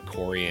 typically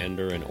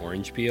coriander and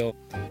orange peel.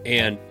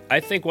 And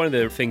I think one of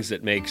the things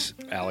that makes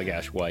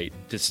Allagash White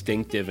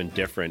distinctive and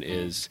different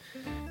is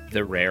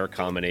the rare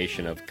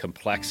combination of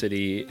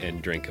complexity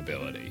and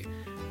drinkability.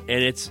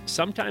 And it's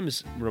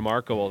sometimes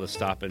remarkable to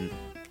stop and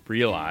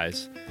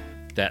realize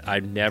that I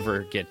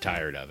never get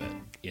tired of it.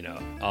 You know,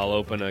 I'll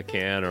open a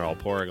can or I'll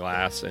pour a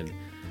glass, and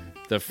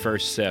the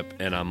first sip,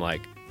 and I'm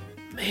like,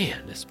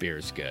 man, this beer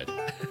is good.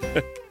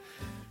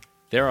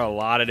 There are a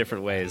lot of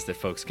different ways that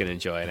folks can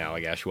enjoy an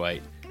Allagash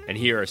White, and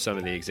here are some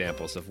of the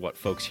examples of what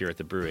folks here at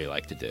the brewery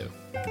like to do.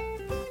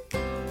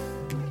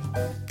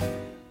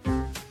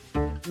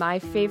 My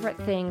favorite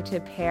thing to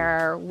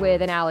pair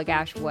with an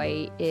Allagash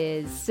White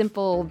is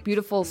simple,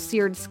 beautiful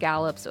seared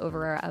scallops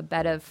over a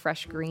bed of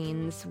fresh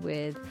greens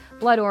with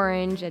blood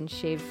orange and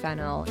shaved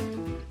fennel.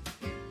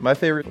 My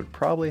favorite would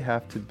probably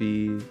have to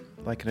be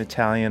like an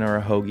Italian or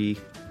a hoagie,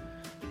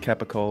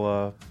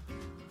 capicola,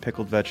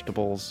 pickled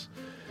vegetables,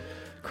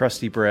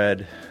 crusty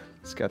bread.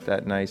 It's got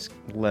that nice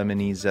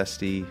lemony,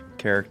 zesty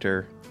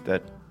character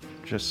that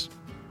just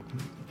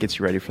gets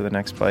you ready for the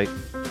next bite.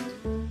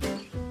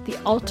 The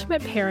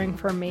ultimate pairing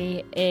for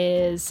me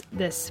is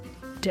this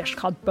dish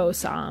called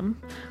Bossam,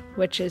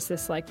 which is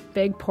this like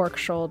big pork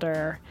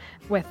shoulder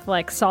with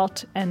like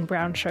salt and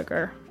brown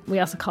sugar. We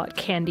also call it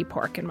candy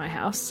pork in my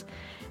house,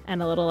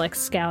 and a little like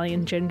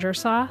scallion ginger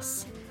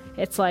sauce.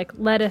 It's like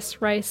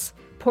lettuce, rice,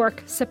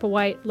 pork, sip of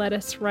white,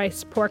 lettuce,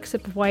 rice, pork,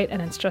 sip of white,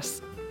 and it's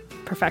just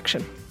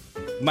perfection.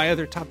 My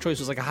other top choice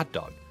was like a hot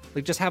dog.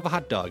 Like, just have a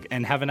hot dog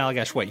and have an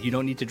Allagash White. You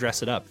don't need to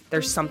dress it up.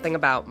 There's something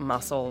about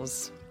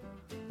mussels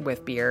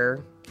with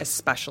beer,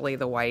 especially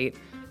the white,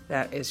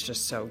 that is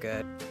just so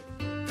good.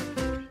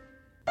 I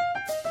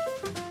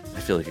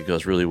feel like it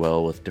goes really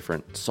well with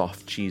different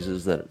soft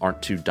cheeses that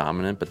aren't too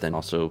dominant, but then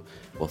also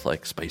with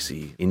like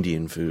spicy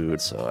Indian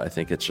food. So I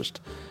think it's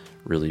just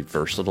really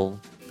versatile.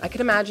 I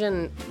could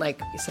imagine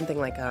like something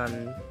like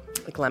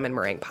lemon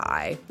meringue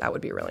pie. That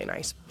would be really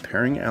nice.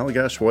 Pairing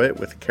Allagash White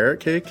with carrot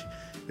cake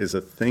is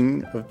a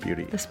thing of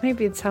beauty. This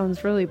maybe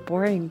sounds really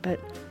boring, but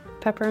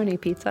pepperoni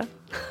pizza.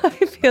 I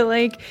feel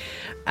like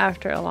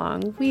after a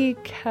long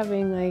week,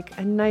 having like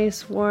a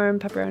nice warm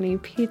pepperoni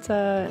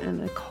pizza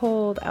and a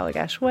cold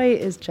Allagash White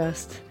is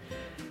just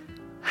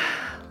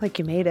like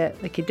you made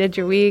it. Like you did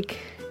your week.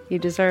 You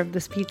deserve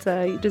this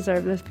pizza. You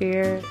deserve this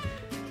beer.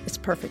 It's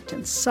perfect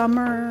in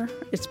summer.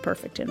 It's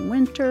perfect in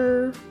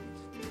winter.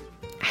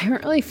 I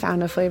haven't really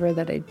found a flavor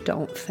that I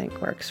don't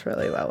think works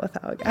really well with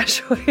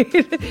Allagash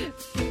White.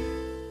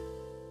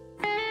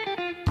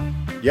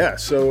 Yeah,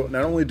 so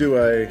not only do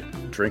I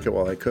drink it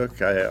while I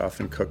cook, I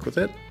often cook with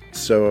it.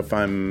 So if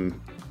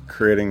I'm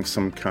creating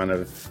some kind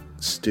of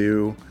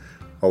stew,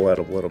 I'll add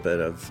a little bit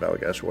of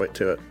Allagash White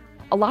to it.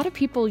 A lot of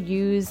people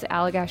use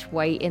Allagash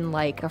White in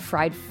like a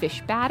fried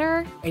fish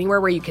batter.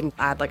 Anywhere where you can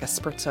add like a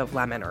spritz of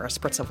lemon or a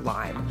spritz of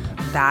lime,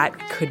 that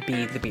could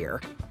be the beer.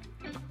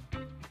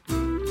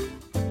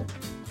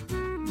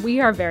 We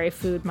are very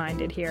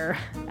food-minded here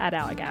at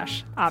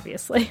Allagash,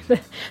 obviously.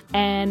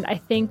 And I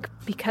think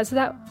because of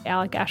that,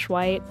 Allagash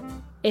White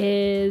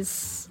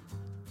is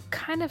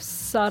kind of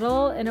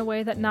subtle in a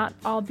way that not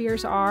all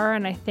beers are,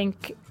 and I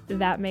think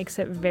that makes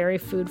it very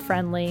food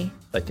friendly.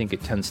 I think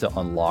it tends to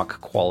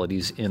unlock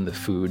qualities in the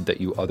food that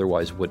you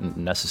otherwise wouldn't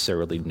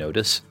necessarily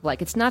notice.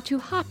 Like it's not too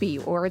hoppy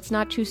or it's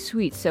not too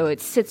sweet, so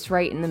it sits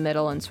right in the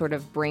middle and sort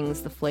of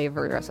brings the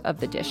flavors of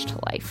the dish to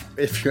life.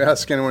 If you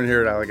ask anyone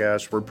here at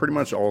Allagash, we're pretty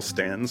much all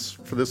stands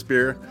for this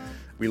beer.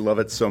 We love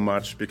it so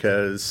much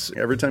because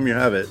every time you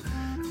have it,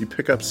 you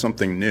pick up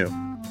something new.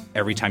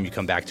 Every time you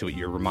come back to it,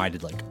 you're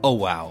reminded like, oh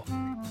wow,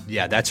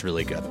 yeah, that's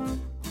really good.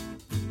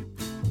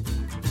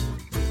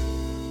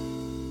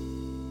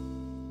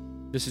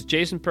 This is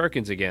Jason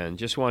Perkins again.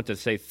 Just wanted to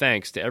say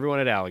thanks to everyone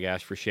at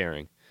Allagash for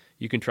sharing.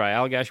 You can try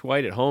Allagash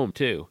White at home,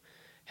 too.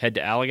 Head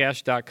to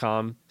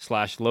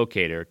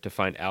allagash.com/locator to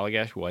find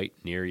Allagash White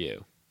near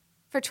you.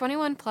 For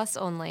 21 plus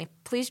only,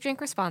 please drink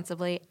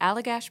responsibly.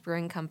 Allagash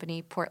Brewing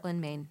Company,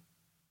 Portland, Maine.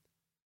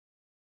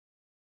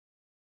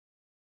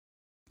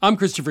 I'm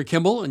Christopher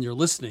Kimball, and you're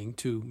listening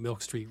to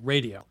Milk Street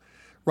Radio.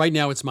 Right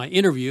now, it's my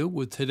interview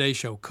with Today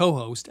Show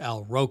co-host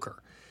Al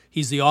Roker.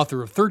 He's the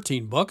author of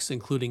 13 books,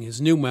 including his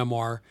new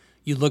memoir,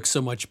 You Look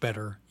So Much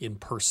Better in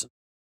Person.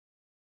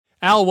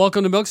 Al,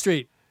 welcome to Milk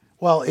Street.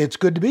 Well, it's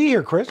good to be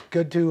here, Chris.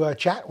 Good to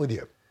chat with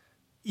you.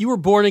 You were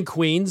born in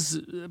Queens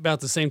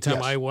about the same time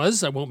Yes. I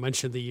was. I won't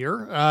mention the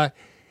year.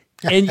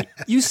 And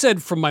you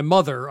said from my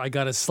mother, I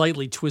got a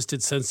slightly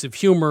twisted sense of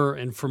humor,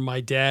 and from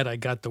my dad, I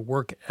got the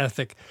work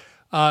ethic.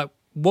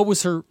 What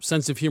was her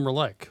sense of humor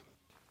like?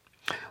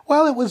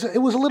 Well, it was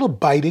a little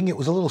biting. It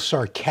was a little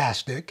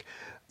sarcastic.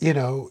 You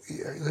know,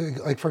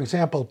 like, for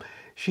example,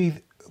 she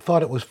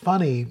thought it was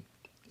funny.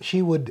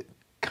 She would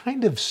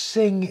kind of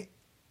sing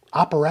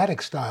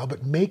operatic style,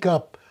 but make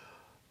up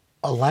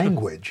a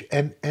language.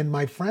 And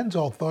my friends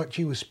all thought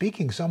she was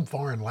speaking some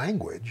foreign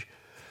language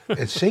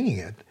and singing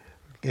it.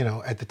 You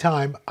know, at the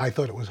time, I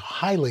thought it was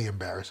highly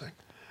embarrassing.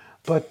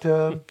 But,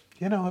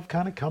 you know, I've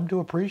kind of come to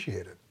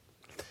appreciate it.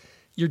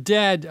 Your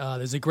dad,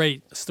 there's a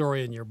great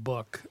story in your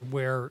book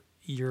where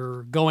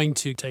you're going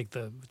to take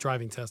the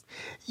driving test.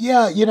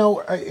 Yeah, you know,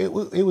 it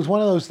was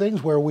one of those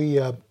things where we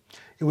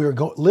were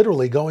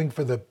literally going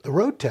for the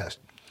road test.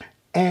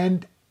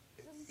 And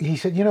he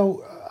said, you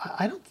know,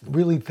 I don't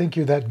really think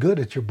you're that good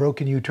at your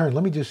broken U-turn.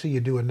 Let me just see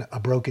you do a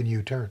broken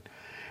U-turn.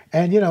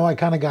 And, you know, I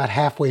kind of got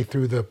halfway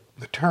through the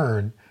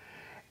turn.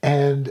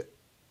 And,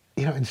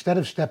 you know, instead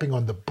of stepping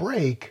on the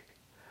brake,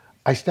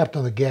 I stepped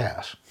on the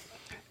gas.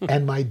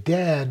 And my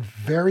dad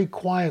very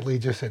quietly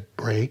just said,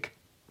 brake,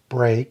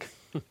 brake,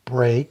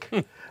 brake.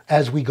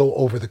 As we go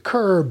over the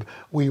curb,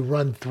 we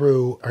run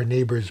through our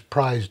neighbor's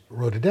prized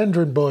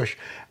rhododendron bush,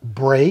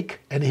 brake.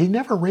 And he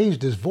never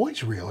raised his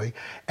voice really.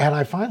 And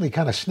I finally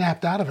kind of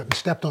snapped out of it and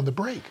stepped on the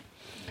brake.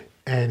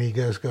 And he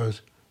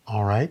goes,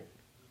 all right,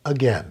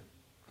 again.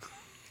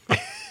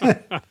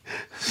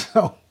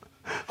 So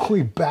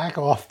we back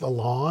off the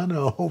lawn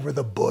over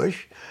the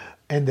bush.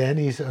 And then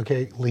he said,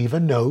 okay, leave a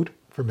note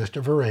for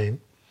Mr. Verrain.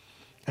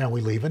 And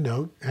we leave a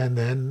note, and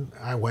then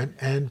I went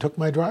and took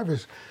my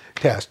driver's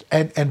test.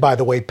 And by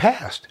the way,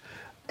 passed.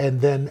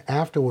 And then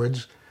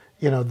afterwards,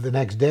 you know, the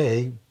next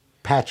day,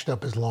 patched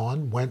up his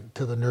lawn, went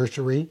to the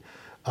nursery,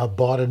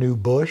 bought a new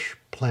bush,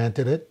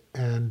 planted it,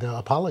 and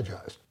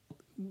apologized.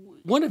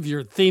 One of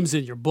your themes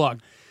in your book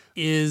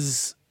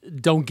is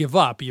don't give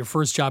up. Your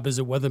first job as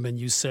a weatherman,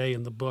 you say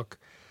in the book,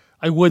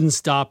 I wouldn't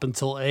stop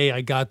until A,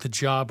 I got the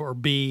job, or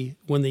B,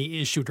 when they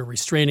issued a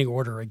restraining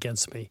order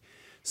against me.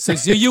 So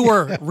you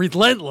were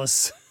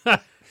relentless.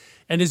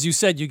 And as you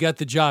said, you got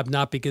the job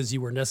not because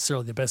you were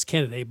necessarily the best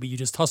candidate, but you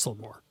just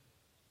hustled more.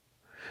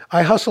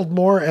 I hustled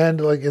more, and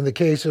like in the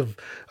case of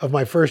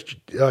my first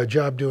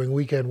job doing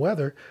weekend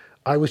weather,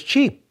 I was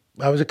cheap.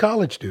 I was a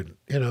college student.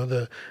 You know,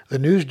 the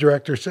news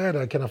director said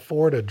I can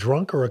afford a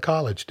drunk or a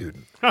college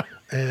student.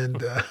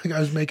 And I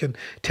was making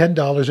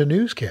 $10 a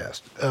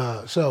newscast.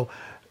 So,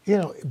 you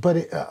know,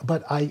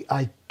 but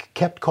I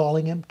kept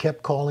calling him.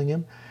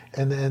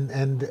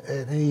 And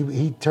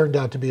he turned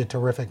out to be a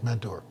terrific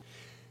mentor.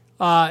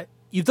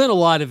 You've done a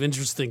lot of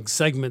interesting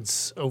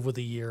segments over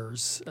the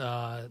years,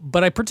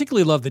 but I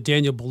particularly love the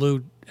Daniel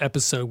Boulud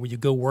episode where you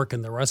go work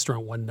in the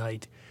restaurant one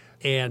night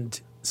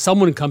and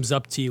someone comes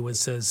up to you and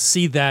says,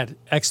 see that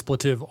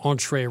expletive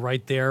entree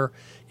right there?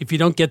 If you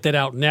don't get that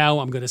out now,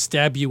 I'm going to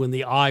stab you in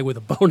the eye with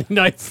a boning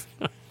knife.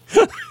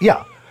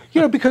 Yeah,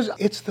 you know, because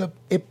it's the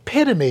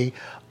epitome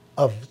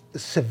of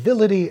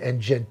civility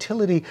and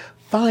gentility,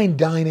 fine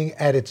dining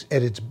at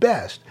its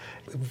best,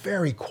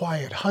 very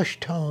quiet,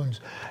 hushed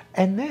tones.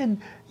 And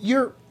then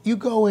you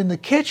go in the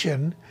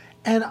kitchen,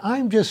 and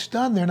I'm just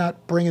stunned they're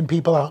not bringing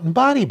people out in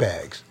body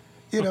bags.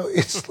 You know,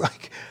 it's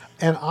like,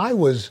 and I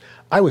was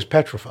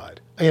petrified.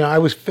 You know,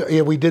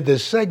 we did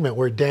this segment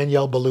where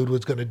Danielle Boulud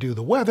was going to do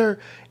the weather,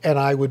 and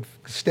I would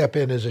step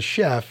in as a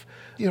chef.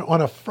 You know,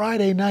 on a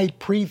Friday night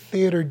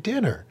pre-theater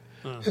dinner,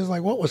 It was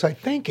like, what was I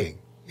thinking?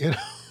 You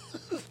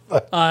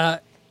know.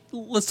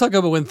 Let's talk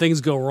about when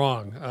things go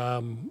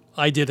wrong.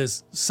 I did a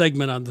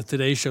segment on the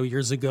Today Show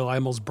years ago. I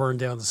almost burned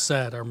down the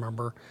set, I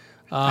remember.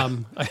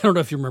 I don't know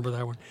if you remember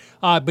that one,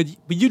 but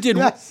you did.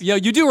 Yes. Yeah,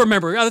 you do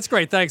remember. Oh, that's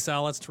great. Thanks,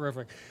 Al. That's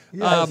terrific.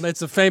 Yes.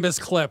 It's a famous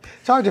clip.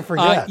 It's hard to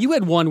forget. You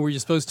had one where you're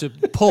supposed to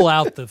pull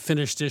out the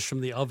finished dish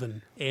from the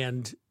oven,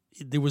 and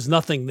there was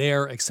nothing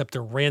there except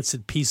a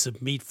rancid piece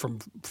of meat from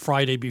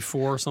Friday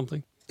before or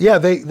something. Yeah,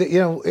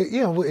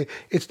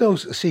 it's no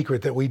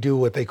secret that we do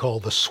what they call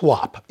the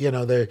swap.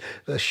 The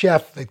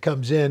chef that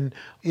comes in,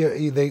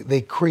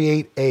 they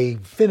create a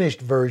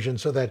finished version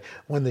so that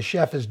when the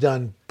chef is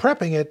done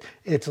prepping it,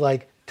 it's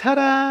like,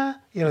 ta-da!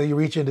 You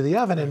reach into the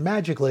oven and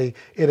magically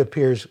it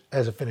appears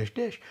as a finished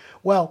dish.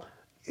 Well,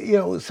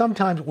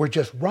 sometimes we're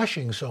just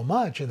rushing so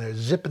much and they're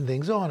zipping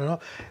things on and on.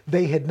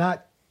 They had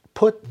not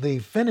put the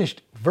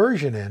finished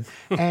version in,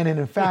 and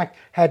in fact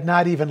had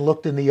not even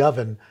looked in the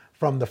oven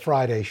from the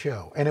Friday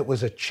show, and it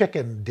was a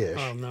chicken dish.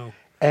 Oh no!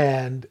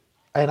 And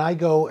I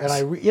go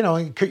and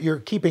you're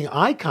keeping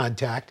eye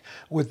contact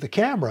with the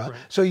camera, right.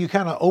 So you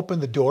kind of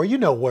open the door,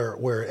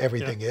 where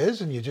everything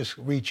is, and you just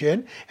reach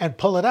in and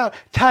pull it out.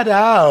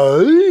 Ta-da!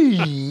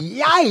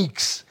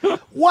 Yikes!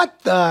 What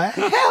the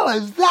hell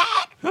is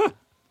that?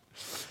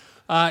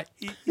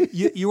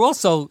 You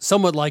also,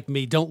 somewhat like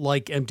me, don't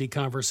like empty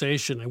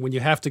conversation, and when you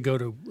have to go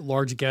to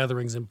large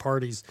gatherings and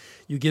parties,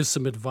 you give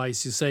some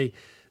advice. You say,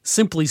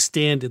 simply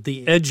stand at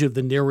the edge of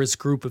the nearest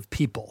group of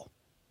people.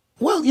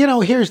 Well,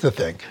 here's the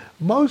thing.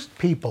 Most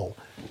people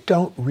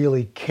don't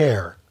really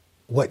care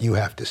what you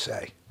have to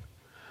say.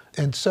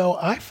 And so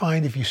I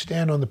find if you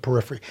stand on the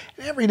periphery,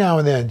 and every now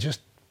and then just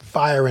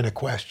fire in a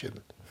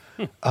question,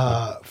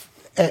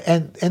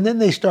 and then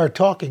they start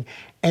talking,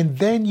 and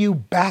then you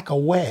back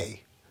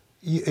away,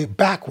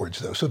 backwards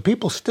though. So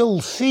people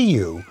still see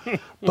you,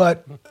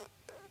 but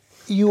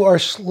you are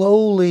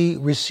slowly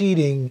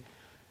receding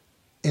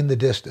in the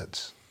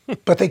distance.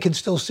 But they can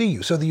still see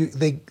you. So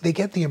they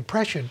get the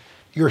impression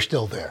you're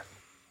still there.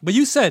 But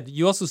you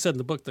also said in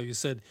the book, though, you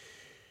said,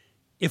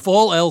 if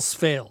all else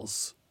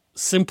fails,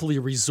 simply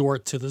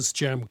resort to this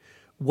gem.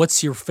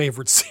 What's your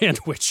favorite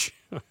sandwich?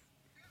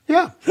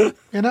 Yeah,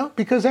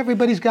 because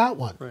everybody's got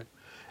one. Right.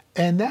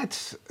 And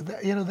that's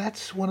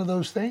one of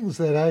those things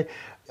that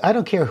I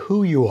don't care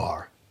who you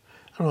are.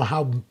 I don't know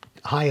how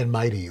high and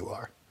mighty you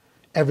are.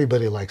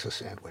 Everybody likes a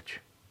sandwich.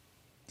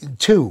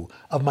 2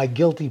 of my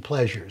guilty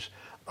pleasures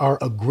are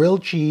a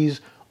grilled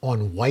cheese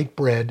on white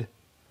bread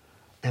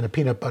and a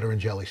peanut butter and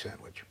jelly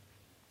sandwich.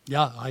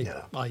 Yeah,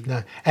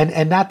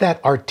 and not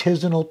that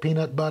artisanal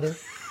peanut butter.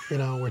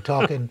 We're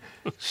talking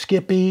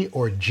Skippy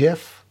or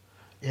Jif,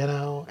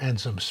 and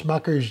some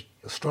Smucker's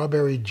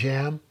strawberry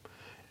jam,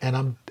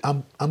 and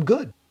I'm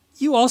good.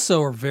 You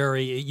also are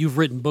you've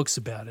written books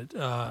about it.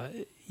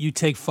 You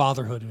take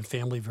fatherhood and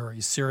family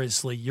very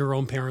seriously. Your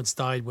own parents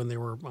died when they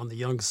were on the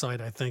young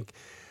side, I think.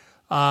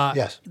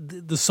 Yes.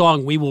 The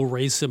song "We Will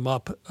Raise Him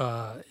Up"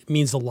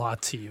 means a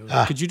lot to you.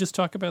 Could you just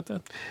talk about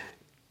that?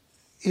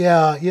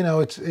 Yeah,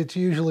 it's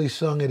usually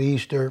sung at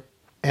Easter,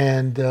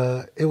 and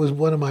it was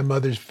one of my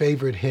mother's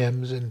favorite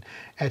hymns. And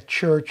at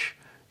church,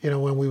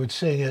 when we would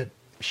sing it,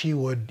 she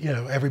would,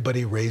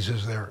 everybody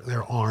raises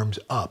their arms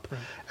up, right.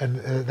 And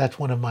that's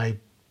one of my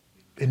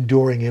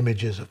enduring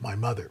images of my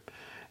mother.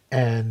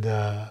 And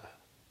I've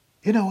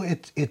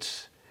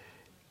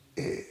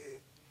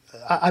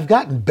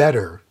gotten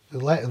better.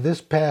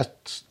 This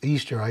past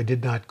Easter, I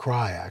did not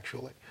cry,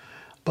 actually.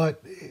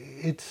 But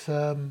it's,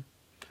 and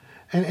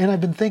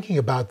I've been thinking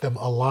about them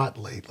a lot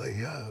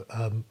lately.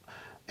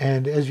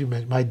 And as you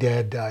mentioned, my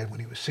dad died when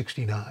he was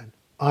 69.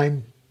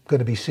 I'm going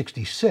to be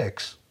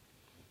 66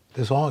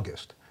 this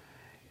August.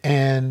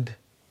 And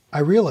I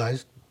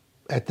realized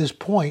at this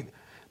point,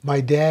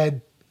 my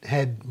dad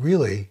had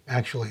really,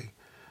 actually,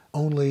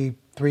 only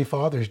 3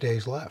 Father's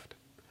Days left,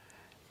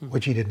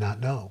 which he did not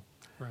know.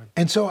 Right.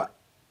 And so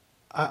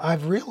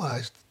I've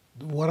realized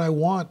what I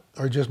want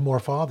are just more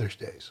Father's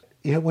Days.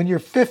 When you're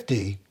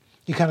 50,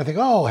 you kind of think,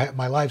 oh,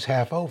 my life's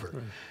half over.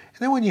 Right. And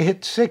then when you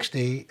hit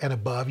 60 and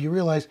above, you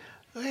realize,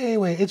 hey,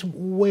 wait, it's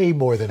way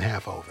more than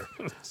half over.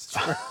 That's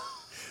true.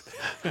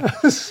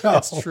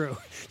 That's true.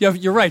 Yeah,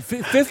 you're right.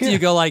 50, you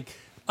go like,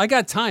 I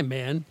got time,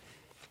 man.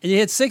 And you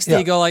hit 60,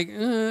 you go like,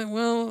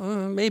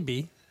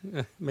 maybe.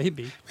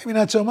 Maybe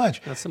not so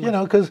much. Not so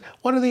much. Because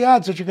what are the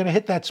odds that you're going to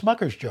hit that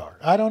Smucker's jar?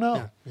 I don't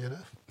know.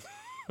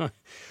 Yeah.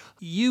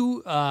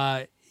 You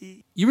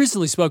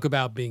recently spoke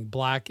about being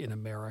black in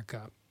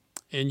America,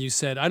 and you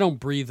said, I don't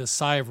breathe a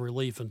sigh of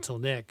relief until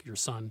Nick, your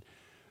son,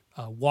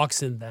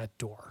 walks in that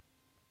door.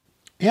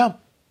 Yeah.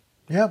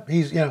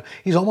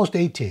 He's almost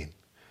 18,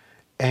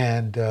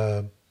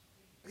 and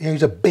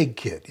he's a big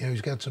kid.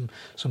 He's got some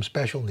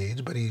special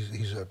needs, but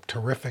he's a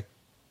terrific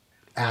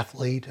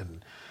athlete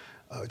and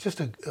just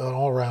an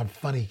all-around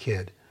funny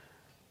kid.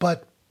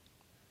 But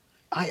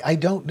I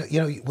don't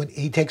know, when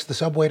he takes the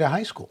subway to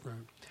high school, right.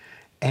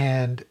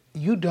 And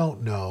you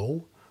don't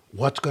know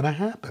what's going to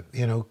happen.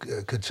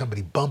 Could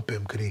somebody bump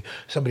him? Could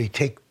somebody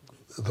take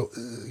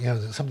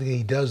something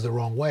he does the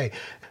wrong way?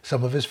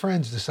 Some of his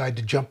friends decide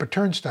to jump a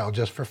turnstile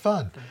just for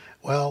fun. Right.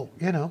 Well,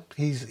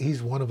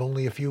 he's one of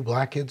only a few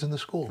black kids in the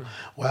school. Right.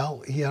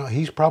 Well,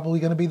 he's probably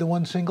going to be the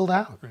one singled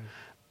out. Right.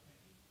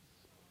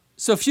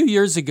 So a few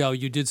years ago,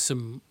 you did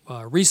some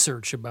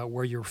research about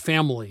where your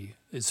family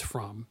is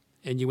from,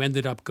 and you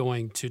ended up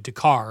going to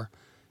Dakar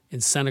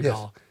in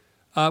Senegal.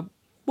 Yes.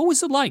 What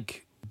was it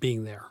like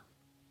being there?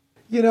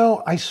 You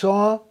know, I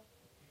saw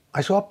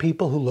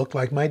people who looked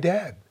like my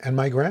dad and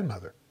my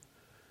grandmother.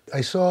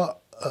 I saw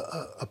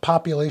a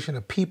population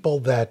of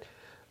people that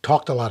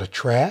talked a lot of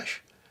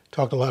trash,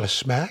 talked a lot of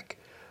smack,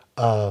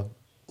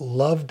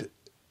 loved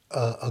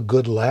a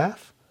good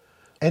laugh.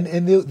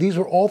 And these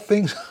were all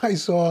things I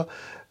saw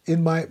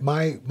in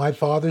my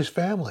father's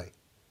family.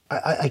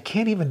 I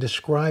can't even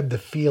describe the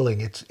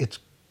feeling.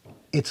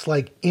 It's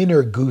like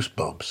inner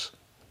goosebumps.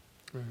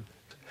 Right.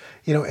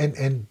 You know,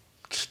 and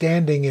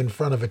standing in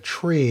front of a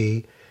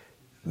tree,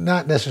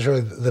 not necessarily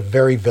the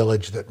very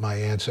village that my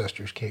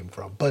ancestors came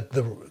from, but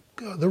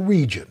the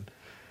region.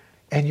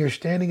 And you're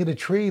standing at a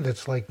tree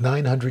that's like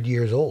 900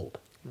 years old.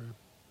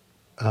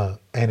 Right.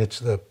 And it's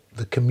the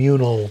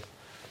communal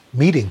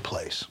meeting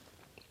place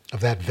of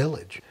that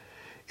village.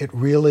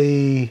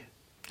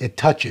 It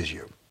touches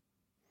you.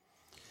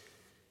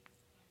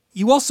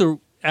 You also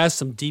ask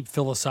some deep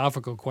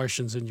philosophical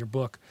questions in your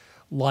book,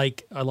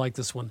 like, I like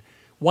this one.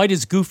 Why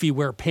does Goofy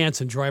wear pants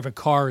and drive a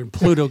car and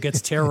Pluto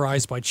gets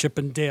terrorized by Chip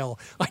and Dale?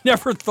 I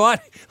never thought,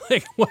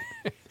 like,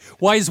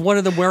 why is one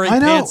of them wearing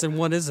pants and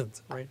one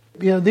isn't, right?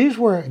 You know, these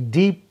were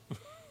deep,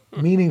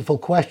 meaningful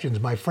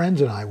questions my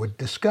friends and I would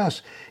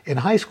discuss in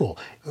high school.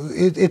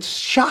 It's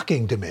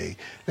shocking to me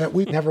that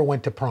we never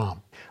went to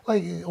prom.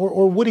 Like,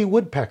 or Woody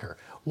Woodpecker.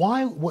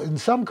 Why, in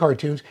some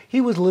cartoons, he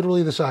was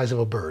literally the size of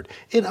a bird.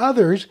 In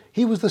others,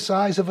 he was the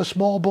size of a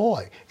small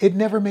boy. It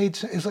never made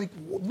sense. It's like,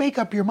 make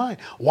up your mind.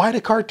 Why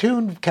do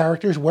cartoon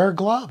characters wear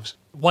gloves?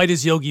 Why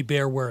does Yogi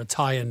Bear wear a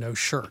tie and no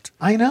shirt?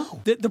 I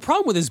know. The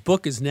problem with this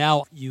book is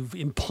now you've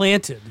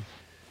implanted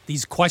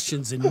these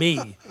questions in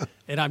me,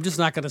 and I'm just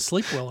not going to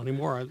sleep well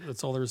anymore.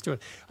 That's all there is to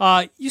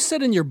it. You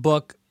said in your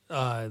book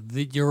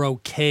that you're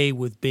okay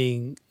with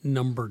being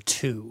number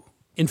two.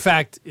 In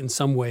fact, in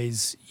some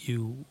ways,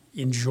 you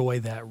enjoy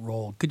that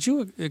role. Could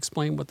you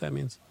explain what that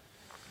means?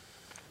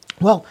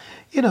 Well,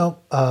 you know,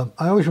 I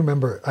always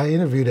remember I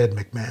interviewed Ed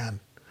McMahon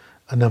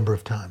a number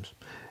of times,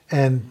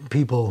 and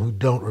people who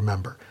don't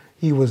remember,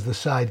 he was the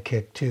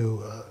sidekick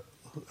to,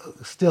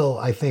 still,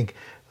 I think,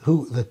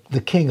 who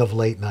the king of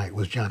late night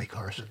was Johnny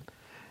Carson.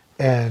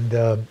 And,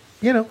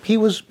 you know, he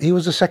was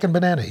the second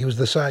banana. He was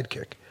the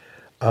sidekick.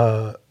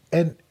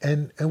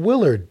 And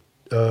Willard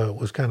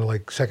was kind of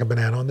like second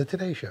banana on the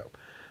Today Show.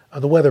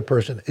 The weather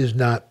person is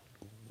not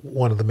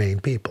one of the main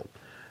people.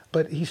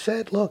 But he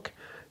said, look,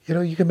 you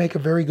know, you can make a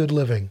very good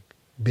living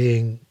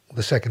being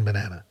the second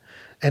banana.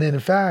 And in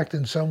fact,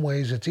 in some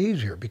ways, it's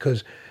easier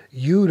because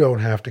you don't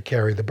have to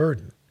carry the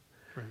burden.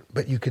 Right.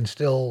 But you can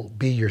still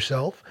be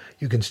yourself.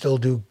 You can still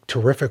do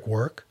terrific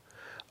work.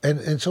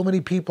 And so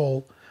many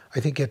people, I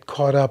think, get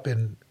caught up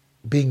in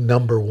being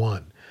number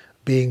one,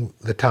 being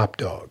the top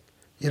dog.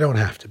 You don't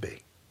have to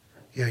be.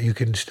 You know, you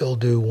can still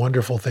do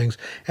wonderful things.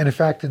 And in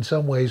fact, in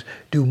some ways,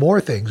 do more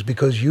things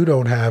because you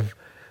don't have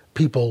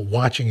people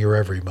watching your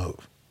every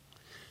move.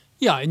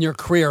 Yeah, and your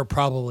career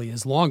probably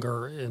is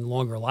longer and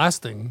longer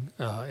lasting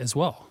as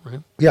well,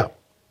 right?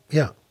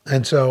 Yeah.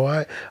 And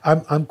so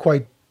I'm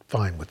quite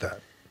fine with that.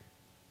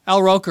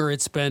 Al Roker,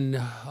 it's been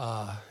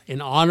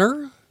an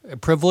honor, a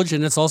privilege,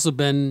 and it's also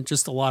been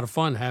just a lot of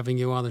fun having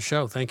you on the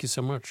show. Thank you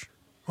so much.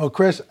 Well,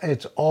 Chris,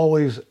 it's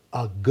always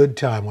a good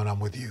time when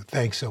I'm with you.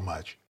 Thanks so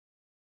much.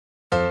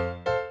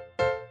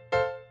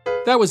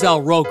 That was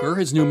Al Roker.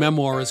 His new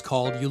memoir is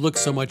called You Look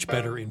So Much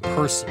Better in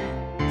Person.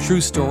 True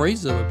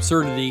Stories of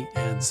Absurdity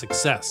and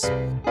Success.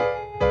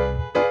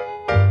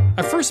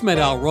 I first met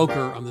Al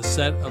Roker on the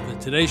set of the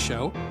Today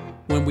Show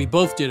when we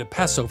both did a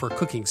Passover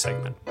cooking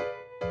segment.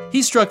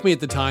 He struck me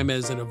at the time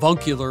as an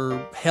avuncular,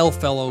 hail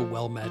fellow,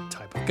 well-met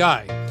type of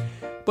guy.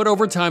 But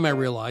over time I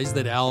realized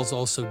that Al's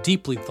also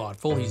deeply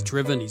thoughtful, he's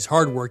driven, he's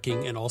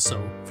hardworking, and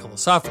also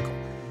philosophical.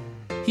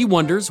 He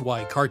wonders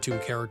why cartoon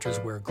characters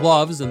wear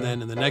gloves, and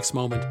then in the next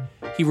moment,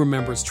 he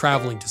remembers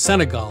traveling to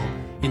Senegal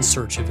in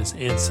search of his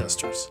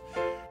ancestors.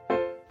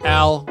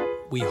 Al,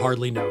 we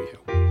hardly know you.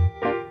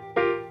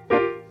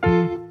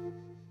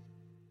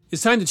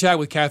 It's time to chat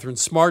with Catherine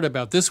Smart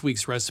about this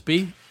week's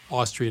recipe,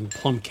 Austrian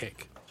plum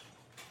cake.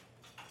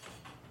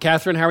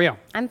 Catherine, how are you?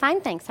 I'm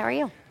fine, thanks. How are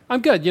you?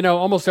 I'm good. You know,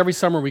 almost every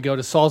summer we go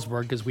to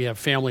Salzburg because we have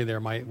family there.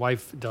 My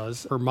wife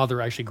does. Her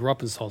mother actually grew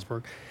up in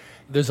Salzburg.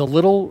 There's a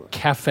little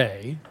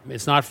cafe.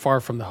 It's not far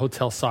from the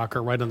Hotel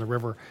Soccer, right on the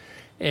river.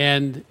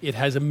 And it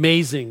has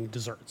amazing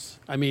desserts.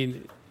 I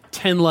mean,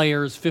 10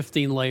 layers,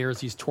 15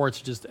 layers. These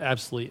torts are just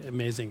absolutely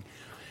amazing.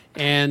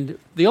 And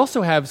they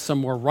also have some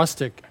more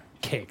rustic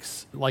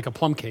cakes, like a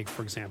plum cake,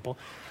 for example.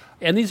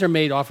 And these are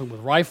made often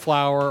with rye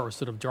flour or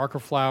sort of darker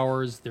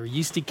flours. They're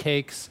yeasty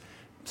cakes,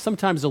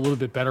 sometimes a little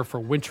bit better for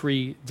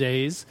wintry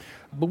days.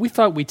 But we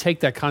thought we'd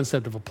take that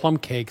concept of a plum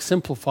cake,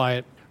 simplify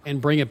it, and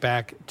bring it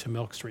back to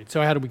Milk Street.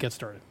 So how did we get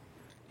started?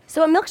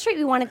 So at Milk Street,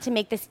 we wanted to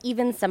make this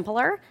even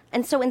simpler.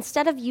 And so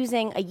instead of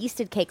using a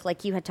yeasted cake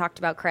like you had talked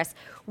about, Chris,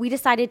 we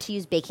decided to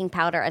use baking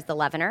powder as the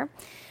leavener.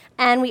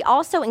 And we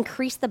also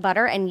increased the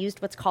butter and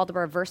used what's called a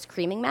reverse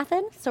creaming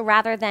method. So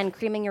rather than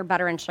creaming your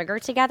butter and sugar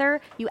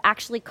together, you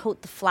actually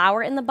coat the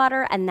flour in the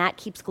butter, and that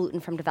keeps gluten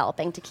from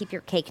developing to keep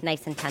your cake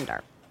nice and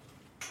tender.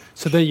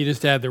 So then you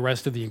just add the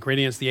rest of the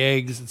ingredients, the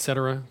eggs,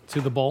 etc.,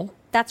 to the bowl?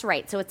 That's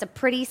right. So it's a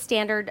pretty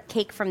standard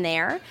cake from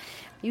there.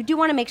 You do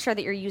want to make sure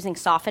that you're using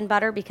softened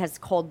butter because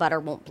cold butter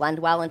won't blend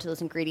well into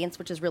those ingredients,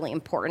 which is really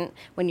important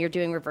when you're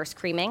doing reverse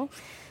creaming.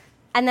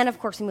 And then, of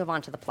course, we move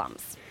on to the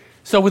plums.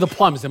 So with the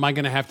plums, am I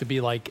going to have to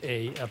be like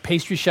a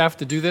pastry chef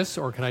to do this,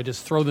 or can I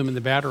just throw them in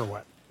the batter or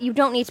what? You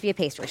don't need to be a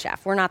pastry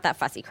chef. We're not that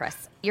fussy,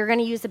 Chris. You're going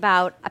to use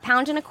about 1.25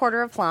 pounds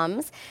of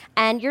plums,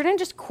 and you're going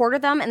to just quarter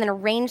them and then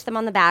arrange them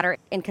on the batter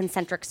in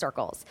concentric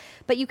circles.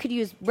 But you could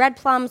use red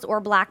plums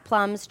or black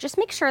plums. Just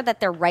make sure that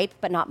they're ripe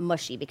but not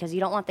mushy because you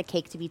don't want the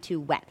cake to be too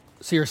wet.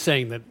 So you're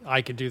saying that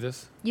I could do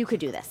this? You could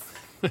do this.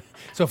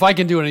 So if I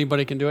can do it,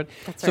 anybody can do it?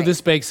 That's so right.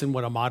 This bakes in,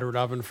 a moderate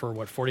oven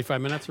for,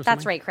 45 minutes or something?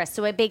 That's right, Chris.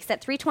 So it bakes at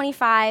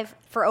 325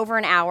 for over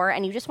an hour,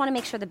 and you just want to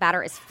make sure the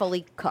batter is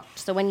fully cooked.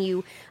 So when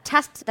you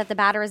test that the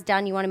batter is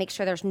done, you want to make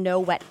sure there's no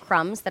wet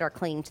crumbs that are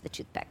clinging to the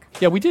toothpick.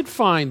 Yeah, we did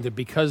find that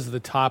because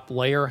the top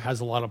layer has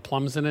a lot of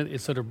plums in it,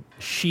 it sort of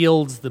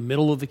shields the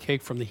middle of the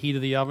cake from the heat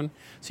of the oven.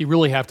 So you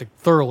really have to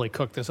thoroughly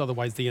cook this,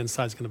 otherwise the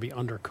inside is going to be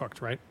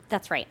undercooked, right?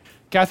 That's right.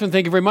 Catherine,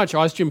 thank you very much.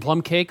 Austrian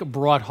plum cake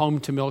brought home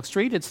to Milk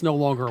Street. It's no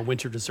longer a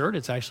winter dessert.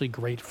 It's actually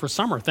great for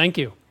summer. Thank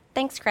you.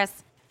 Thanks,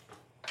 Chris.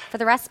 For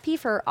the recipe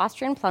for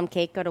Austrian plum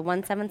cake, go to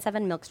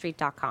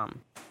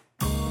 177milkstreet.com.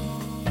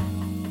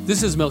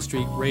 This is Milk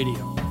Street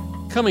Radio.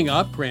 Coming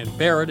up, Grant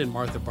Barrett and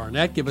Martha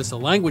Barnett give us a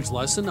language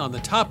lesson on the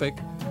topic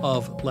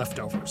of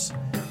leftovers.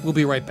 We'll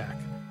be right back.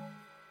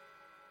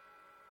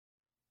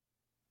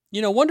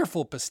 You know,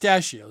 wonderful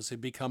pistachios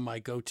have become my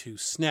go-to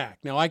snack.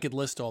 Now, I could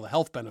list all the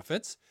health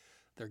benefits.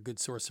 They're a good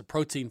source of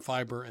protein,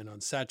 fiber, and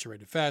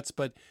unsaturated fats,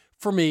 but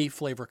for me,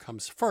 flavor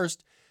comes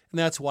first, and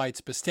that's why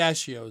it's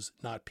pistachios,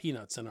 not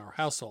peanuts, in our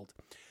household.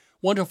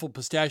 Wonderful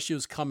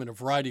pistachios come in a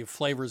variety of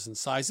flavors and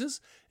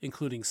sizes,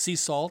 including sea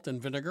salt and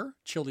vinegar,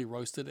 chili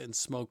roasted, and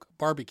smoked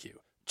barbecue.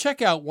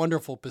 Check out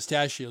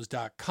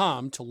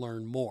wonderfulpistachios.com to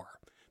learn more.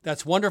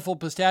 That's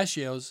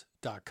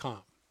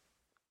wonderfulpistachios.com.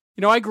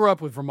 You know, I grew up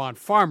with Vermont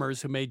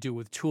farmers who made do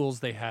with tools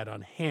they had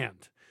on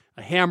hand.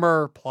 A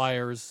hammer,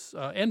 pliers,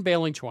 and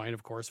baling twine,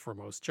 of course, for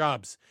most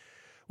jobs.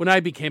 When I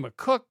became a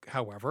cook,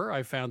 however,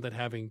 I found that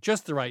having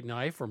just the right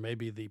knife or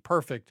maybe the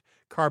perfect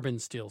carbon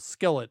steel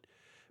skillet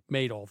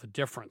made all the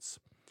difference.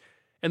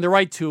 And the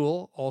right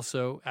tool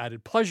also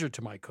added pleasure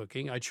to my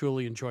cooking. I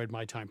truly enjoyed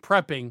my time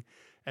prepping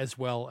as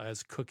well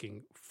as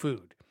cooking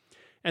food.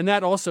 And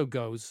that also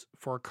goes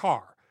for a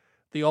car.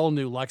 The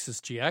all-new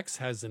Lexus GX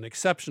has an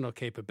exceptional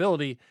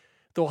capability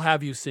that will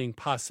have you seeing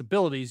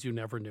possibilities you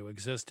never knew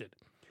existed.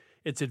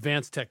 Its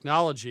advanced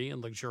technology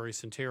and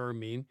luxurious interior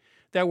mean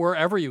that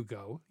wherever you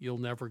go, you'll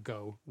never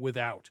go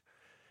without.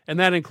 And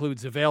that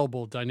includes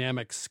available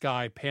dynamic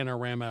sky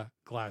panorama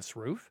glass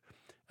roof,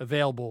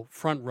 available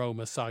front row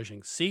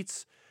massaging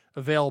seats,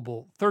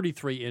 available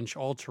 33-inch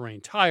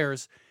all-terrain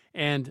tires,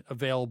 and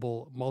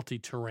available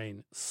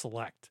multi-terrain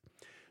select.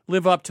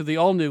 Live up to the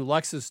all-new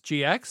Lexus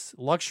GX,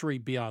 luxury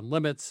beyond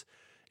limits.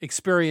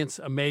 Experience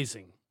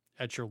amazing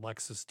at your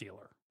Lexus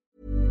dealer.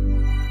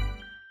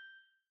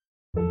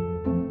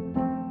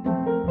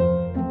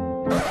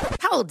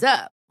 Hold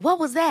up. What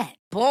was that?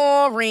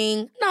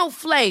 Boring. No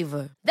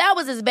flavor. That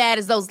was as bad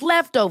as those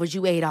leftovers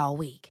you ate all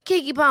week.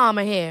 Keke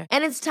Palmer here,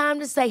 and it's time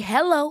to say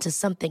hello to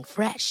something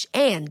fresh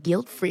and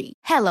guilt-free.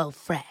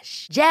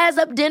 HelloFresh. Jazz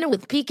up dinner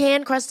with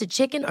pecan-crusted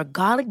chicken or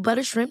garlic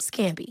butter shrimp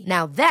scampi.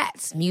 Now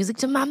that's music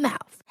to my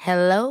mouth.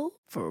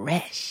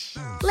 HelloFresh.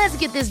 Let's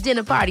get this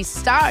dinner party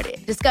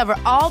started. Discover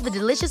all the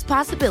delicious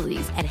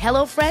possibilities at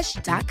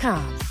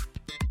HelloFresh.com.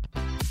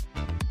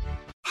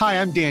 Hi,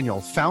 I'm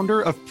Daniel,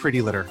 founder of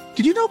Pretty Litter.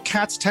 Did you know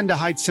cats tend to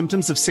hide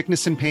symptoms of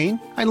sickness and pain?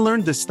 I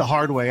learned this the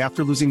hard way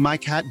after losing my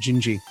cat,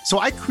 Gingy. So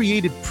I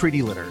created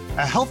Pretty Litter,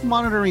 a health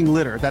monitoring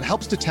litter that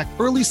helps detect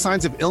early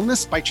signs of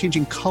illness by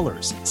changing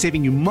colors,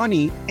 saving you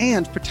money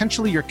and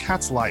potentially your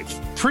cat's life.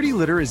 Pretty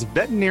Litter is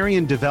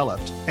veterinarian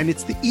developed, and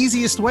it's the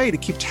easiest way to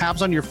keep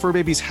tabs on your fur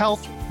baby's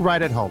health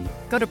right at home.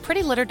 Go to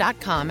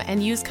prettylitter.com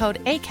and use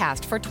code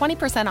ACAST for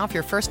 20% off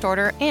your first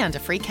order and a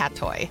free cat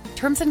toy.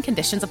 Terms and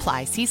conditions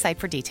apply. See site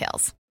for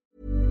details.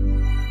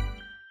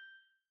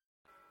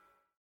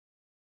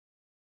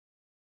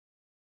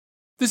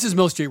 This is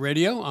Milk Street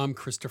Radio. I'm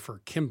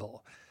Christopher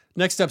Kimball.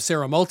 Next up,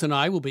 Sarah Moulton and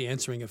I will be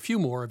answering a few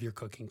more of your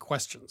cooking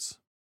questions.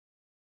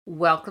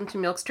 Welcome to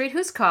Milk Street.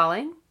 Who's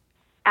calling?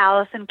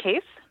 Allison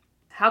Case.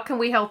 How can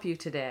we help you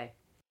today?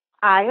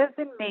 I have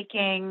been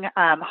making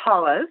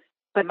challahs,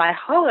 but my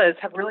challahs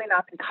have really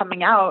not been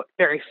coming out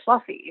very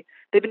fluffy.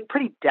 They've been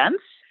pretty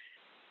dense.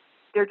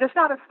 They're just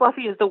not as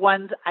fluffy as the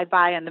ones I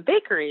buy in the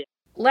bakery.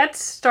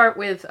 Let's start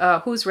with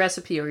whose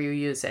recipe are you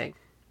using?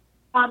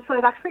 So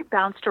I've actually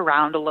bounced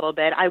around a little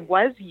bit. I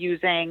was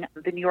using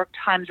the New York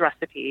Times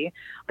recipe,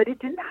 but it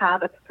didn't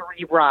have a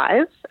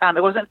 3-rise.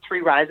 It wasn't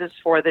 3 rises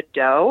for the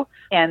dough.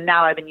 And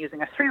now I've been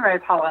using a 3-rise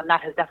challah, and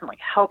that has definitely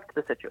helped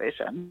the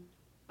situation.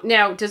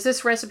 Now, does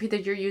this recipe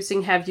that you're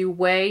using have you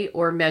weigh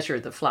or measure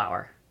the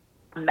flour?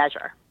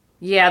 Measure.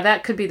 Yeah,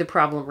 that could be the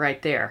problem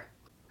right there.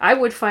 I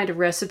would find a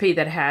recipe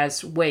that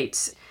has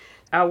weights.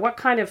 What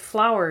kind of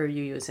flour are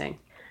you using?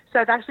 So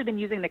I've actually been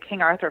using the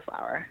King Arthur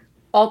flour.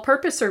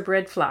 All-purpose or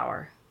bread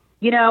flour?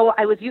 You know,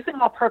 I was using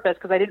all-purpose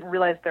because I didn't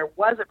realize there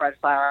was a bread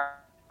flour.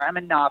 I'm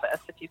a novice,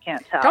 if you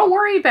can't tell. Don't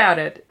worry about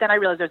it. Then I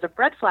realized there's a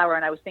bread flour,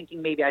 and I was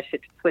thinking maybe I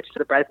should switch to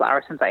the bread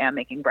flour since I am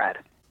making bread.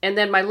 And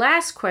then my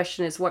last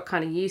question is, what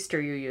kind of yeast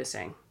are you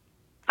using?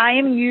 I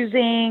am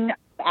using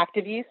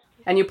active yeast.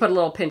 And you put a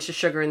little pinch of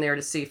sugar in there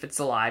to see if it's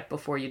alive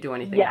before you do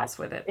anything else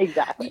with it.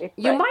 Exactly.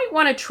 You might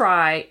want to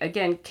try,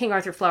 again, King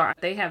Arthur flour.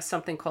 They have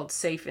something called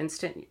Safe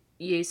Instant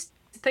Yeast.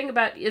 The thing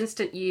about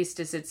instant yeast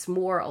is it's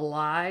more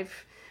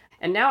alive.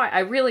 And now I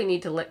really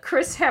need to let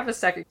Chris have a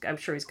second. I'm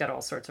sure he's got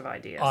all sorts of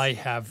ideas. I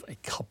have a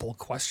couple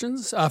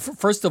questions.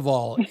 First of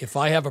all, if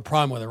I have a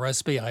problem with a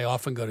recipe, I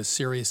often go to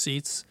Serious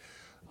Eats.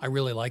 I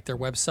really like their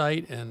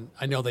website, and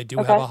I know they do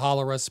have a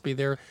challah recipe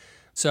there.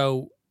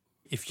 So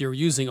if you're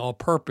using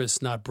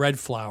all-purpose, not bread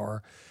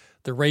flour,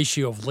 the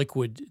ratio of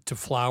liquid to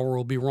flour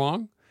will be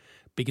wrong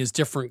because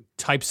different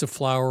types of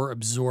flour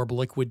absorb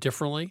liquid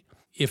differently.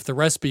 If the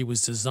recipe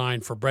was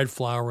designed for bread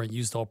flour and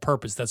used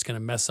all-purpose, that's going to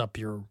mess up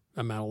your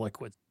amount of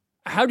liquid.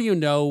 How do you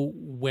know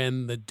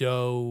when the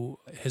dough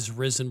has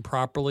risen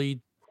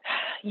properly?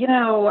 You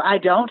know, I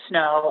don't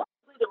know.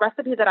 The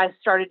recipe that I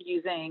started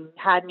using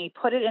had me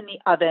put it in the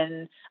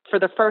oven for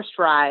the first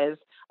rise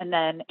and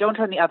then don't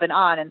turn the oven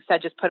on.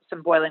 Instead, just put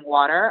some boiling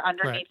water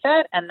underneath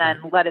it and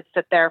then let it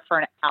sit there for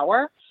an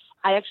hour.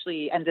 I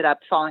actually ended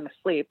up falling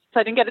asleep, so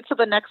I didn't get it till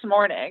the next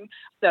morning.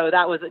 So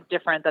that was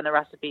different than the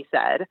recipe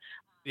said.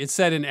 It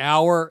said an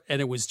hour, and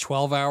it was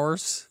 12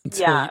 hours.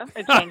 Yeah,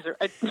 it changed.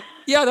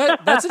 Yeah,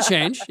 that's a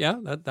change. Yeah,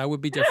 that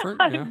would be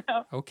different. I Yeah.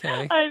 know.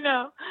 Okay. I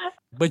know.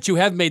 But you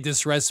have made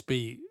this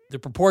recipe, the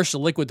proportion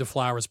of liquid to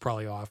flour is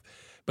probably off.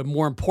 But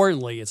more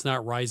importantly, it's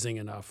not rising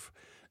enough.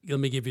 Let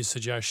me give you a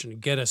suggestion.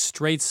 Get a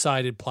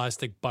straight-sided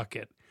plastic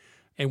bucket.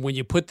 And when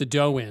you put the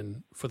dough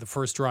in for the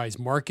first rise,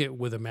 mark it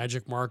with a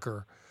magic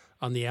marker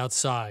on the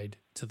outside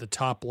to the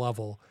top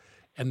level,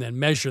 and then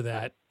measure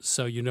that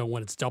so you know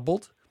when it's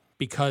doubled.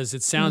 Because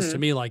it sounds to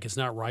me like it's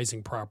not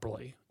rising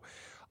properly.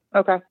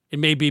 Okay. It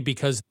may be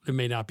because there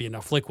may not be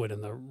enough liquid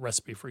in the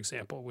recipe, for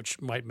example,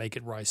 which might make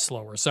it rise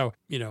slower. So,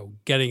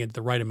 getting it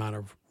the right amount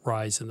of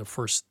rise in the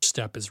first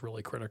step is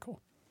really critical.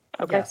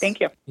 Okay, thank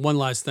you. One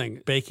last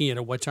thing. Baking it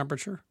at what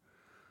temperature?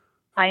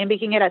 I am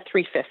baking it at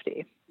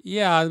 350.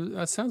 Yeah,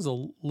 that sounds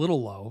a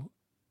little low.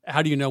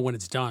 How do you know when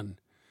it's done?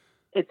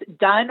 It's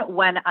done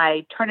when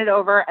I turn it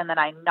over and then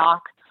I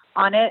knock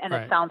on it and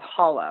Right. it sounds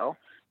hollow.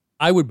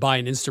 I would buy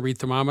an InstaRead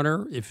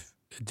thermometer, a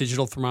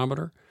digital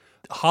thermometer.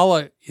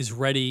 Challah is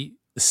ready.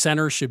 The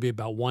center should be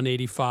about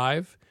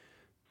 185.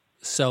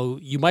 So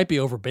you might be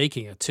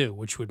overbaking it too,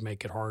 which would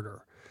make it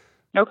harder.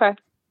 Okay.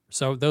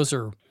 So those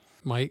are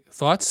my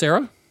thoughts.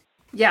 Sarah?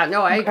 Yeah,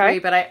 no, I agree.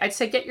 But I'd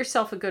say get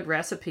yourself a good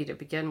recipe to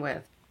begin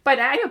with. But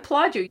I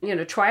applaud you.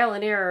 Trial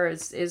and error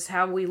is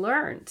how we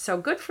learn. So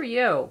good for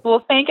you.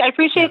 Well, I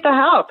appreciate the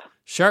help.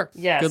 Sure.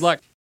 Yes. Good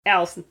luck.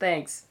 Allison,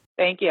 thanks.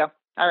 Thank you.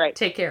 All right.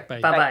 Take care.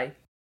 Bye. Bye-bye.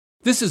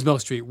 This is Milk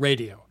Street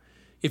Radio.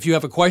 If you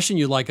have a question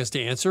you'd like us to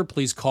answer,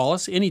 please call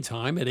us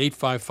anytime at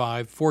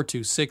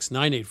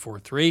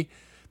 855-426-9843.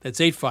 That's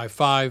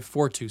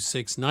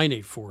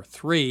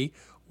 855-426-9843.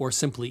 Or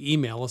simply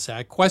email us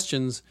at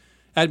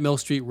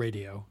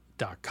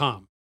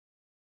questions@milkstreetradio.com.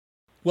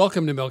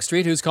 Welcome to Milk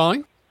Street. Who's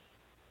calling?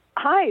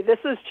 Hi, this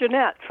is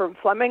Jeanette from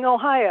Fleming,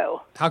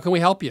 Ohio. How can we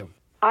help you?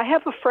 I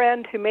have a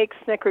friend who makes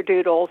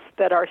snickerdoodles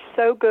that are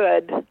so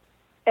good,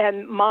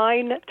 and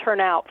mine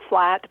turn out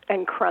flat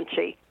and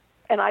crunchy.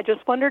 And I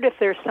just wondered if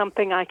there's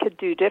something I could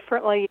do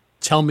differently.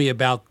 Tell me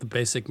about the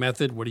basic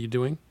method. What are you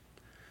doing?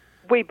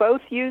 We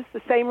both use the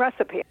same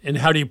recipe. And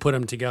how do you put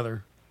them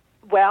together?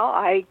 Well,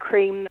 I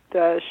cream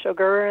the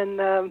sugar and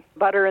the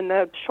butter and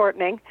the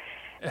shortening.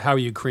 How are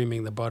you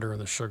creaming the butter and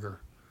the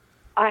sugar?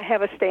 I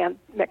have a stand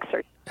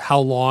mixer. How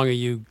long are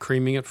you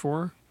creaming it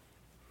for?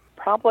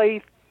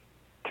 Probably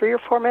 3 or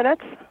 4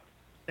 minutes.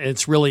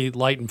 It's really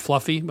light and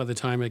fluffy by the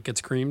time it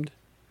gets creamed?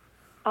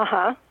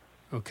 Uh-huh.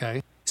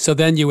 Okay. So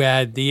then you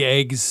add the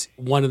eggs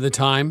one at a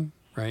time,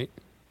 right?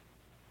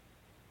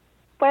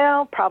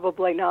 Well,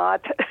 probably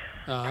not.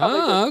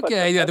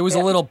 Okay. Yeah, there was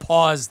a little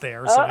pause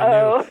there,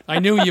 so I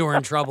knew you were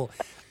in trouble.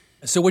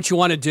 So what you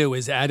want to do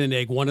is add an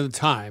egg one at a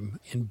time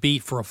and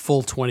beat for a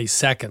full 20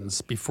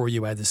 seconds before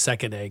you add the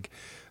second egg.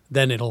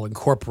 Then it'll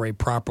incorporate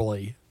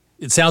properly.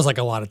 It sounds like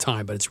a lot of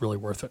time, but it's really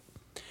worth it.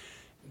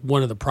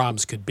 One of the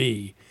problems could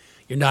be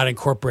you're not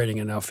incorporating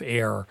enough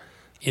air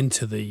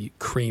into the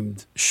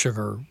creamed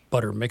sugar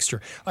butter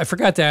mixture. I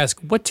forgot to ask,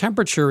 what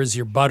temperature is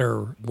your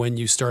butter when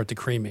you start the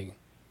creaming?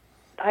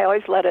 I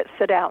always let it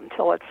sit out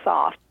until it's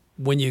soft.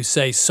 When you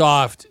say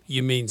soft,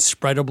 you mean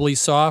spreadably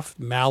soft,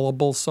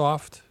 malleable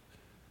soft?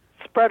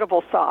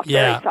 Spreadable soft,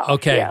 Yeah, very soft.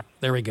 okay, Yeah.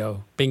 There we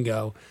go,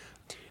 bingo.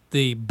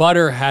 The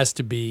butter has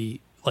to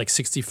be like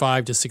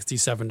 65 to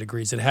 67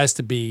 degrees. It has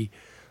to be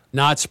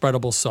not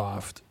spreadable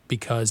soft,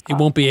 because it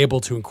won't be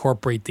able to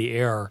incorporate the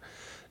air.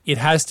 It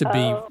has to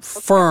be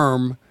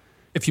firm.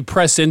 If you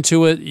press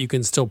into it, you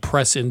can still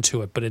press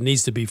into it, but it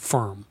needs to be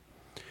firm.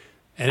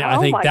 And I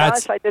think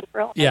that's I didn't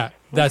realize. Yeah,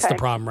 that's the Okay.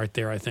 problem right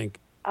there, I think.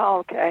 Oh,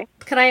 okay.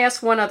 Can I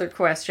ask one other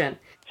question?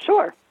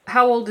 Sure.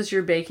 How old is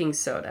your baking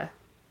soda?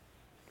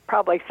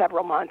 Probably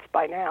several months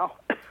by now.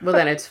 Well,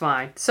 then it's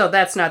fine. So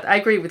that's not, I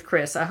agree with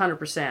Chris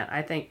 100%.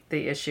 I think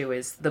the issue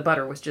is the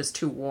butter was just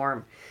too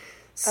warm.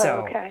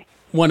 So, Okay.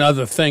 One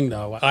other thing,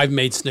 though, I've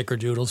made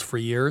snickerdoodles for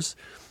years,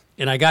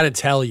 and I got to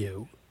tell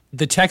you,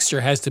 the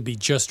texture has to be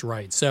just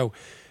right. So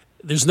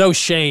there's no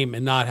shame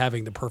in not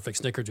having the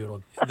perfect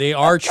snickerdoodle. They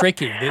are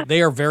tricky.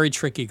 They are very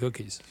tricky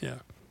cookies. Yeah.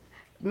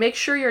 make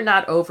sure you're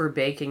not over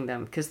baking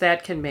them because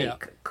that can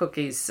make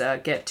cookies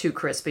get too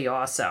crispy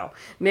also.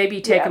 Maybe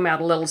take them out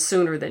a little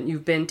sooner than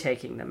you've been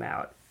taking them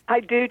out. I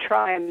do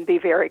try and be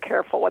very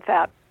careful with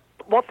that.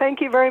 Well, thank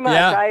you very much.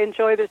 Yeah. I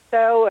enjoy the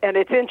show, and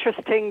it's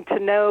interesting to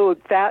know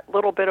that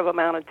little bit of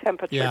amount of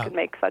temperature can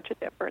make such a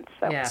difference.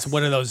 So. It's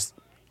one of those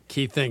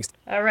key things.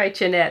 All right,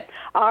 Jeanette.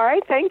 All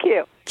right, thank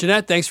you.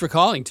 Jeanette, thanks for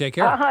calling. Take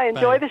care.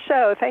 Enjoy Bye. the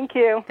show. Thank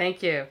you.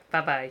 Thank you.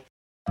 Bye-bye.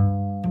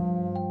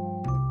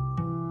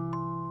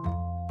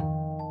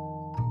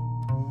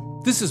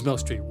 This is Milk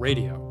Street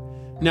Radio.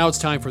 Now it's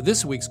time for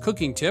this week's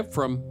cooking tip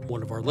from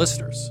one of our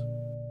listeners.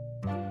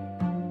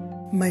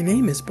 My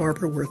name is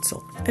Barbara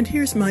Wurtzel, and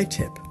here's my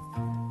tip.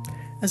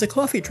 As a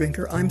coffee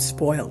drinker, I'm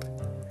spoiled.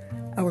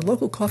 Our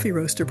local coffee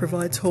roaster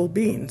provides whole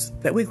beans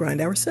that we grind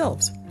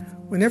ourselves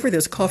whenever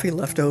there's coffee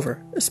left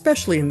over,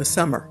 especially in the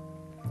summer.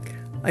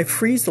 I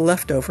freeze the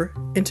leftover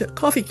into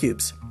coffee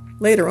cubes.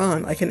 Later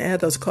on, I can add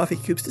those coffee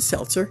cubes to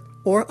seltzer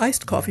or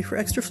iced coffee for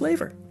extra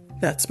flavor.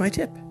 That's my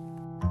tip.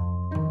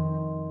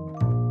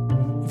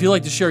 If you'd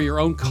like to share your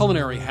own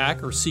culinary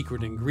hack or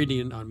secret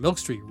ingredient on Milk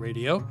Street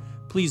Radio,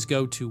 please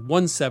go to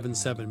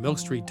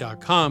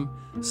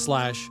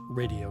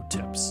 177milkstreet.com/radio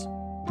tips.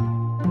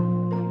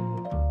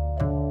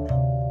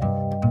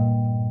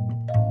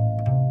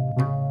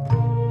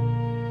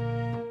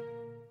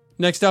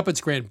 Next up, it's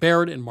Grant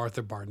Barrett and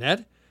Martha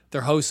Barnett.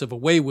 They're hosts of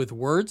Away with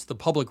Words, the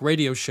public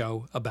radio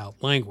show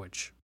about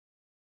language.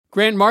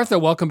 Grant and Martha,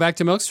 welcome back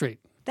to Milk Street.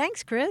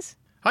 Thanks, Chris.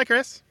 Hi,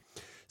 Chris.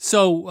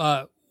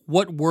 So,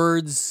 what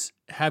words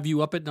have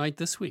you up at night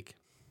this week?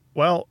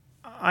 Well,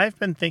 I've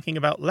been thinking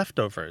about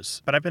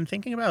leftovers, but I've been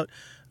thinking about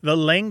the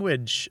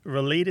language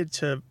related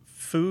to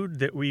food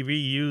that we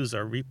reuse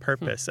or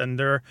repurpose. And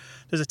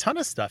there's a ton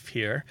of stuff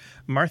here.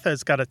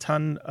 Martha's got a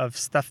ton of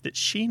stuff that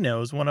she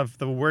knows. One of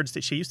the words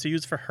that she used to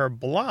use for her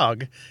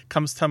blog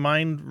comes to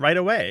mind right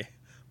away.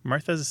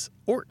 Martha's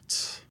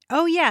ort.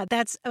 Oh, yeah,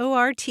 that's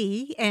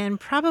O-R-T, and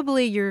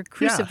probably your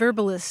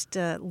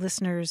cruciverbalist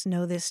listeners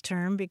know this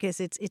term because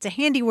it's a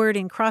handy word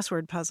in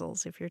crossword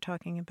puzzles if you're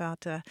talking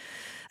about a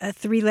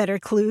three-letter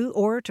clue,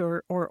 ort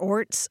or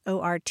orts,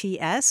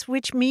 O-R-T-S,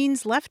 which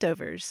means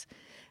leftovers.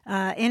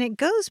 And it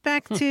goes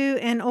back to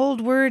an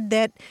old word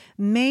that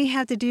may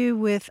have to do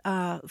with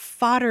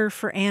fodder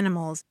for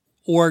animals.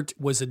 Ort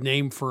was a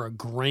name for a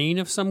grain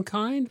of some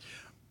kind?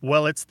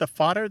 Well, it's the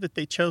fodder that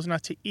they chose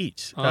not to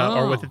eat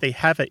or what they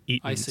haven't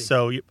eaten. I see.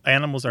 So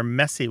animals are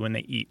messy when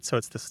they eat. So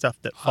it's the stuff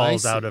that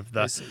falls out of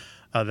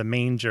the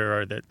manger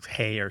or the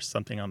hay or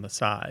something on the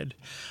side.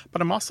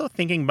 But I'm also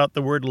thinking about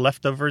the word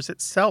leftovers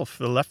itself.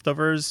 The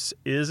leftovers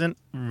isn't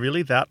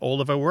really that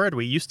old of a word.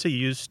 We used to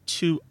use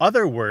two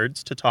other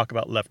words to talk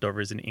about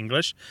leftovers in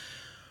English.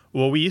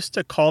 Well, we used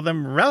to call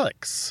them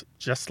relics,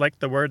 just like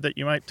the word that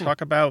you might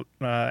talk about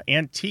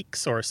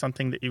antiques or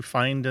something that you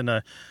find in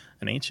an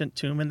ancient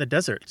tomb in the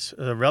desert.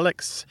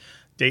 Relics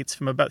dates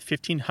from about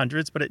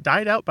 1500s, but it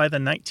died out by the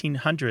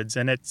 1900s,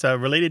 and it's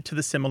related to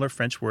the similar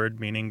French word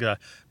meaning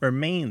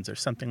remains or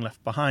something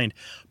left behind.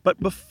 But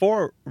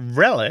before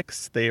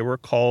relics, they were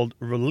called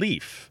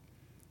relief.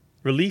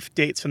 Relief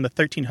dates from the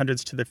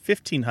 1300s to the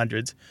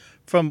 1500s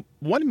from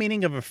one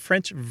meaning of a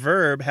French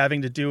verb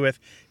having to do with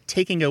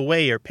taking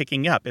away or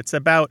picking up. It's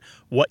about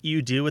what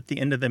you do at the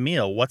end of the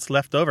meal. What's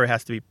left over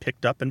has to be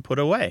picked up and put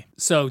away.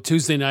 So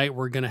Tuesday night,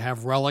 we're going to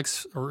have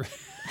relics or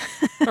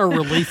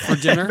relief for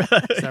dinner?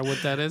 Is that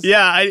what that is?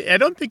 Yeah, I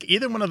don't think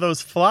either one of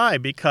those fly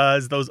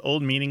because those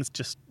old meanings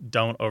just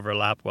don't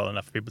overlap well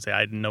enough for people to say,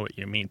 I didn't know what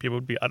you mean. People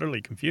would be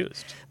utterly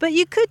confused. But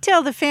you could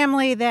tell the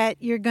family that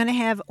you're going to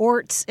have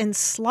orts and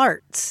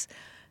slarts.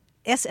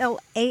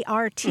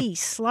 S-L-A-R-T,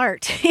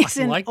 slart is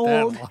an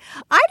old.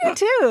 I do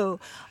too.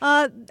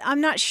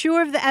 I'm not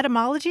sure of the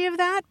etymology of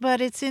that,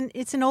 but it's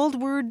an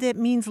old word that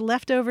means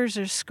leftovers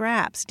or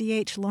scraps.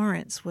 D.H.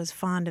 Lawrence was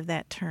fond of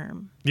that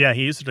term. Yeah,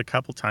 he used it a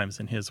couple times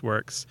in his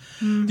works.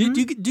 Mm-hmm.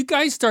 Do you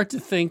guys start to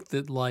think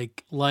that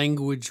like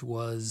language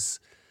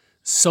was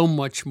so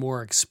much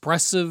more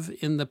expressive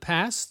in the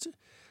past?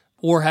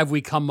 Or have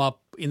we come up,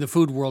 in the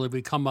food world, have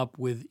we come up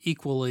with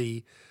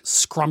equally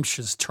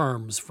scrumptious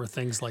terms for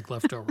things like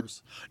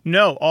leftovers?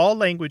 No, all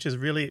language is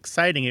really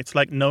exciting. It's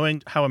like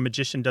knowing how a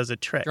magician does a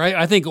trick. Right?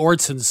 I think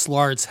orts and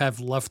slarts have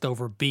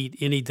leftover beat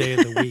any day of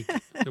the week.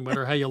 no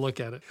matter how you look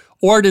at it.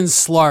 Orden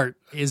Slart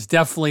is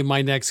definitely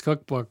my next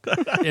cookbook,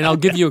 and I'll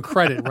give you a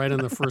credit right on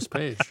the first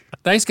page.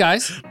 Thanks,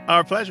 guys.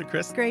 Our pleasure,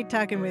 Chris. Great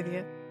talking with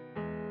you.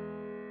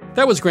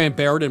 That was Grant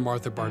Barrett and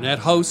Martha Barnett,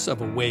 hosts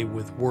of A Way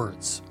with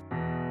Words.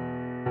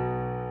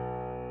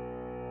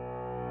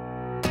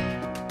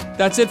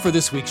 That's it for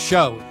this week's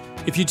show.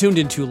 If you tuned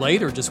in too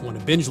late or just want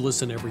to binge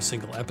listen every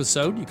single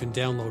episode, you can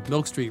download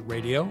Milk Street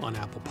Radio on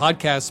Apple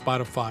Podcasts,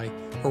 Spotify,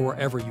 or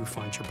wherever you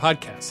find your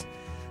podcasts.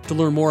 To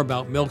learn more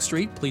about Milk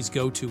Street, please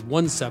go to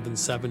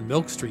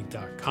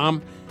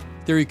 177milkstreet.com.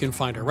 There you can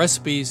find our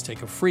recipes,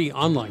 take a free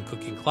online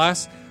cooking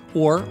class,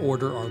 or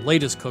order our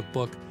latest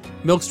cookbook,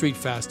 Milk Street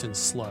Fast and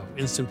Slow,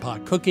 Instant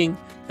Pot Cooking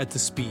at the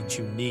speed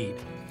you need.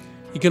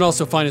 You can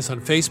also find us on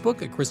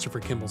Facebook at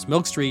Christopher Kimball's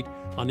Milk Street,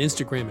 on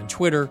Instagram and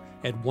Twitter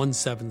at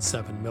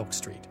 177 Milk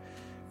Street.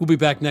 We'll be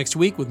back next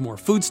week with more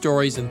food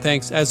stories, and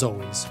thanks, as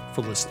always,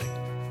 for listening.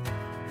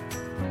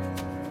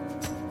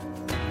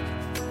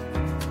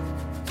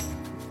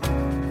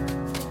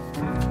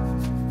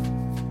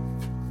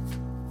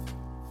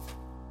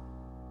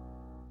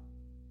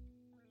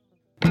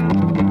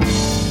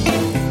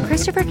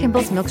 Christopher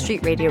Kimball's Milk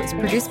Street Radio is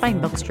produced by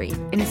Milk Street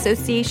in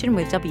association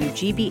with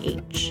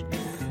WGBH.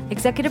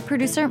 Executive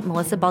producer,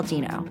 Melissa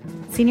Baldino.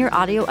 Senior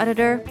audio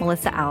editor,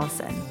 Melissa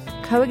Allison.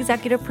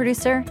 Co-executive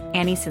producer,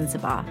 Annie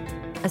Sinsaba.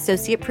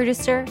 Associate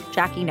producer,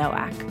 Jackie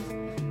Nowak.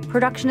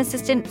 Production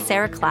assistant,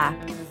 Sarah Clapp.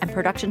 And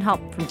production help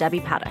from Debbie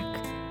Paddock.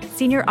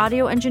 Senior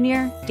audio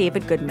engineer,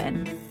 David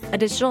Goodman.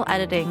 Additional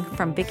editing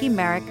from Vicki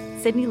Merrick,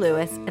 Sydney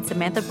Lewis, and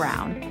Samantha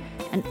Brown.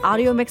 And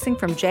audio mixing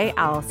from Jay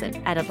Allison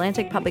at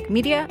Atlantic Public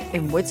Media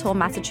in Woods Hole,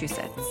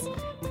 Massachusetts.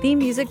 Theme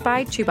music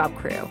by Chubop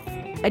Crew.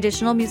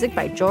 Additional music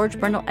by George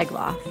Brundle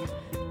Egloff.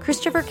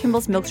 Christopher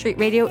Kimball's Milk Street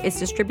Radio is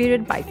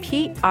distributed by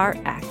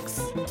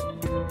PRX.